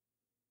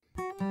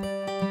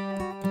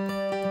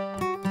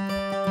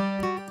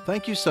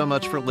 Thank you so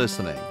much for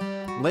listening.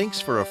 Links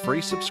for a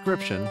free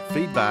subscription,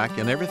 feedback,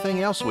 and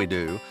everything else we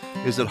do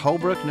is at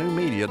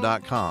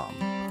holbrooknewmedia.com.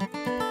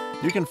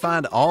 You can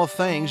find all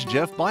things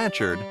Geoff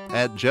Blanchard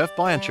at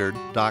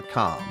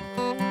geoffblanchard.com.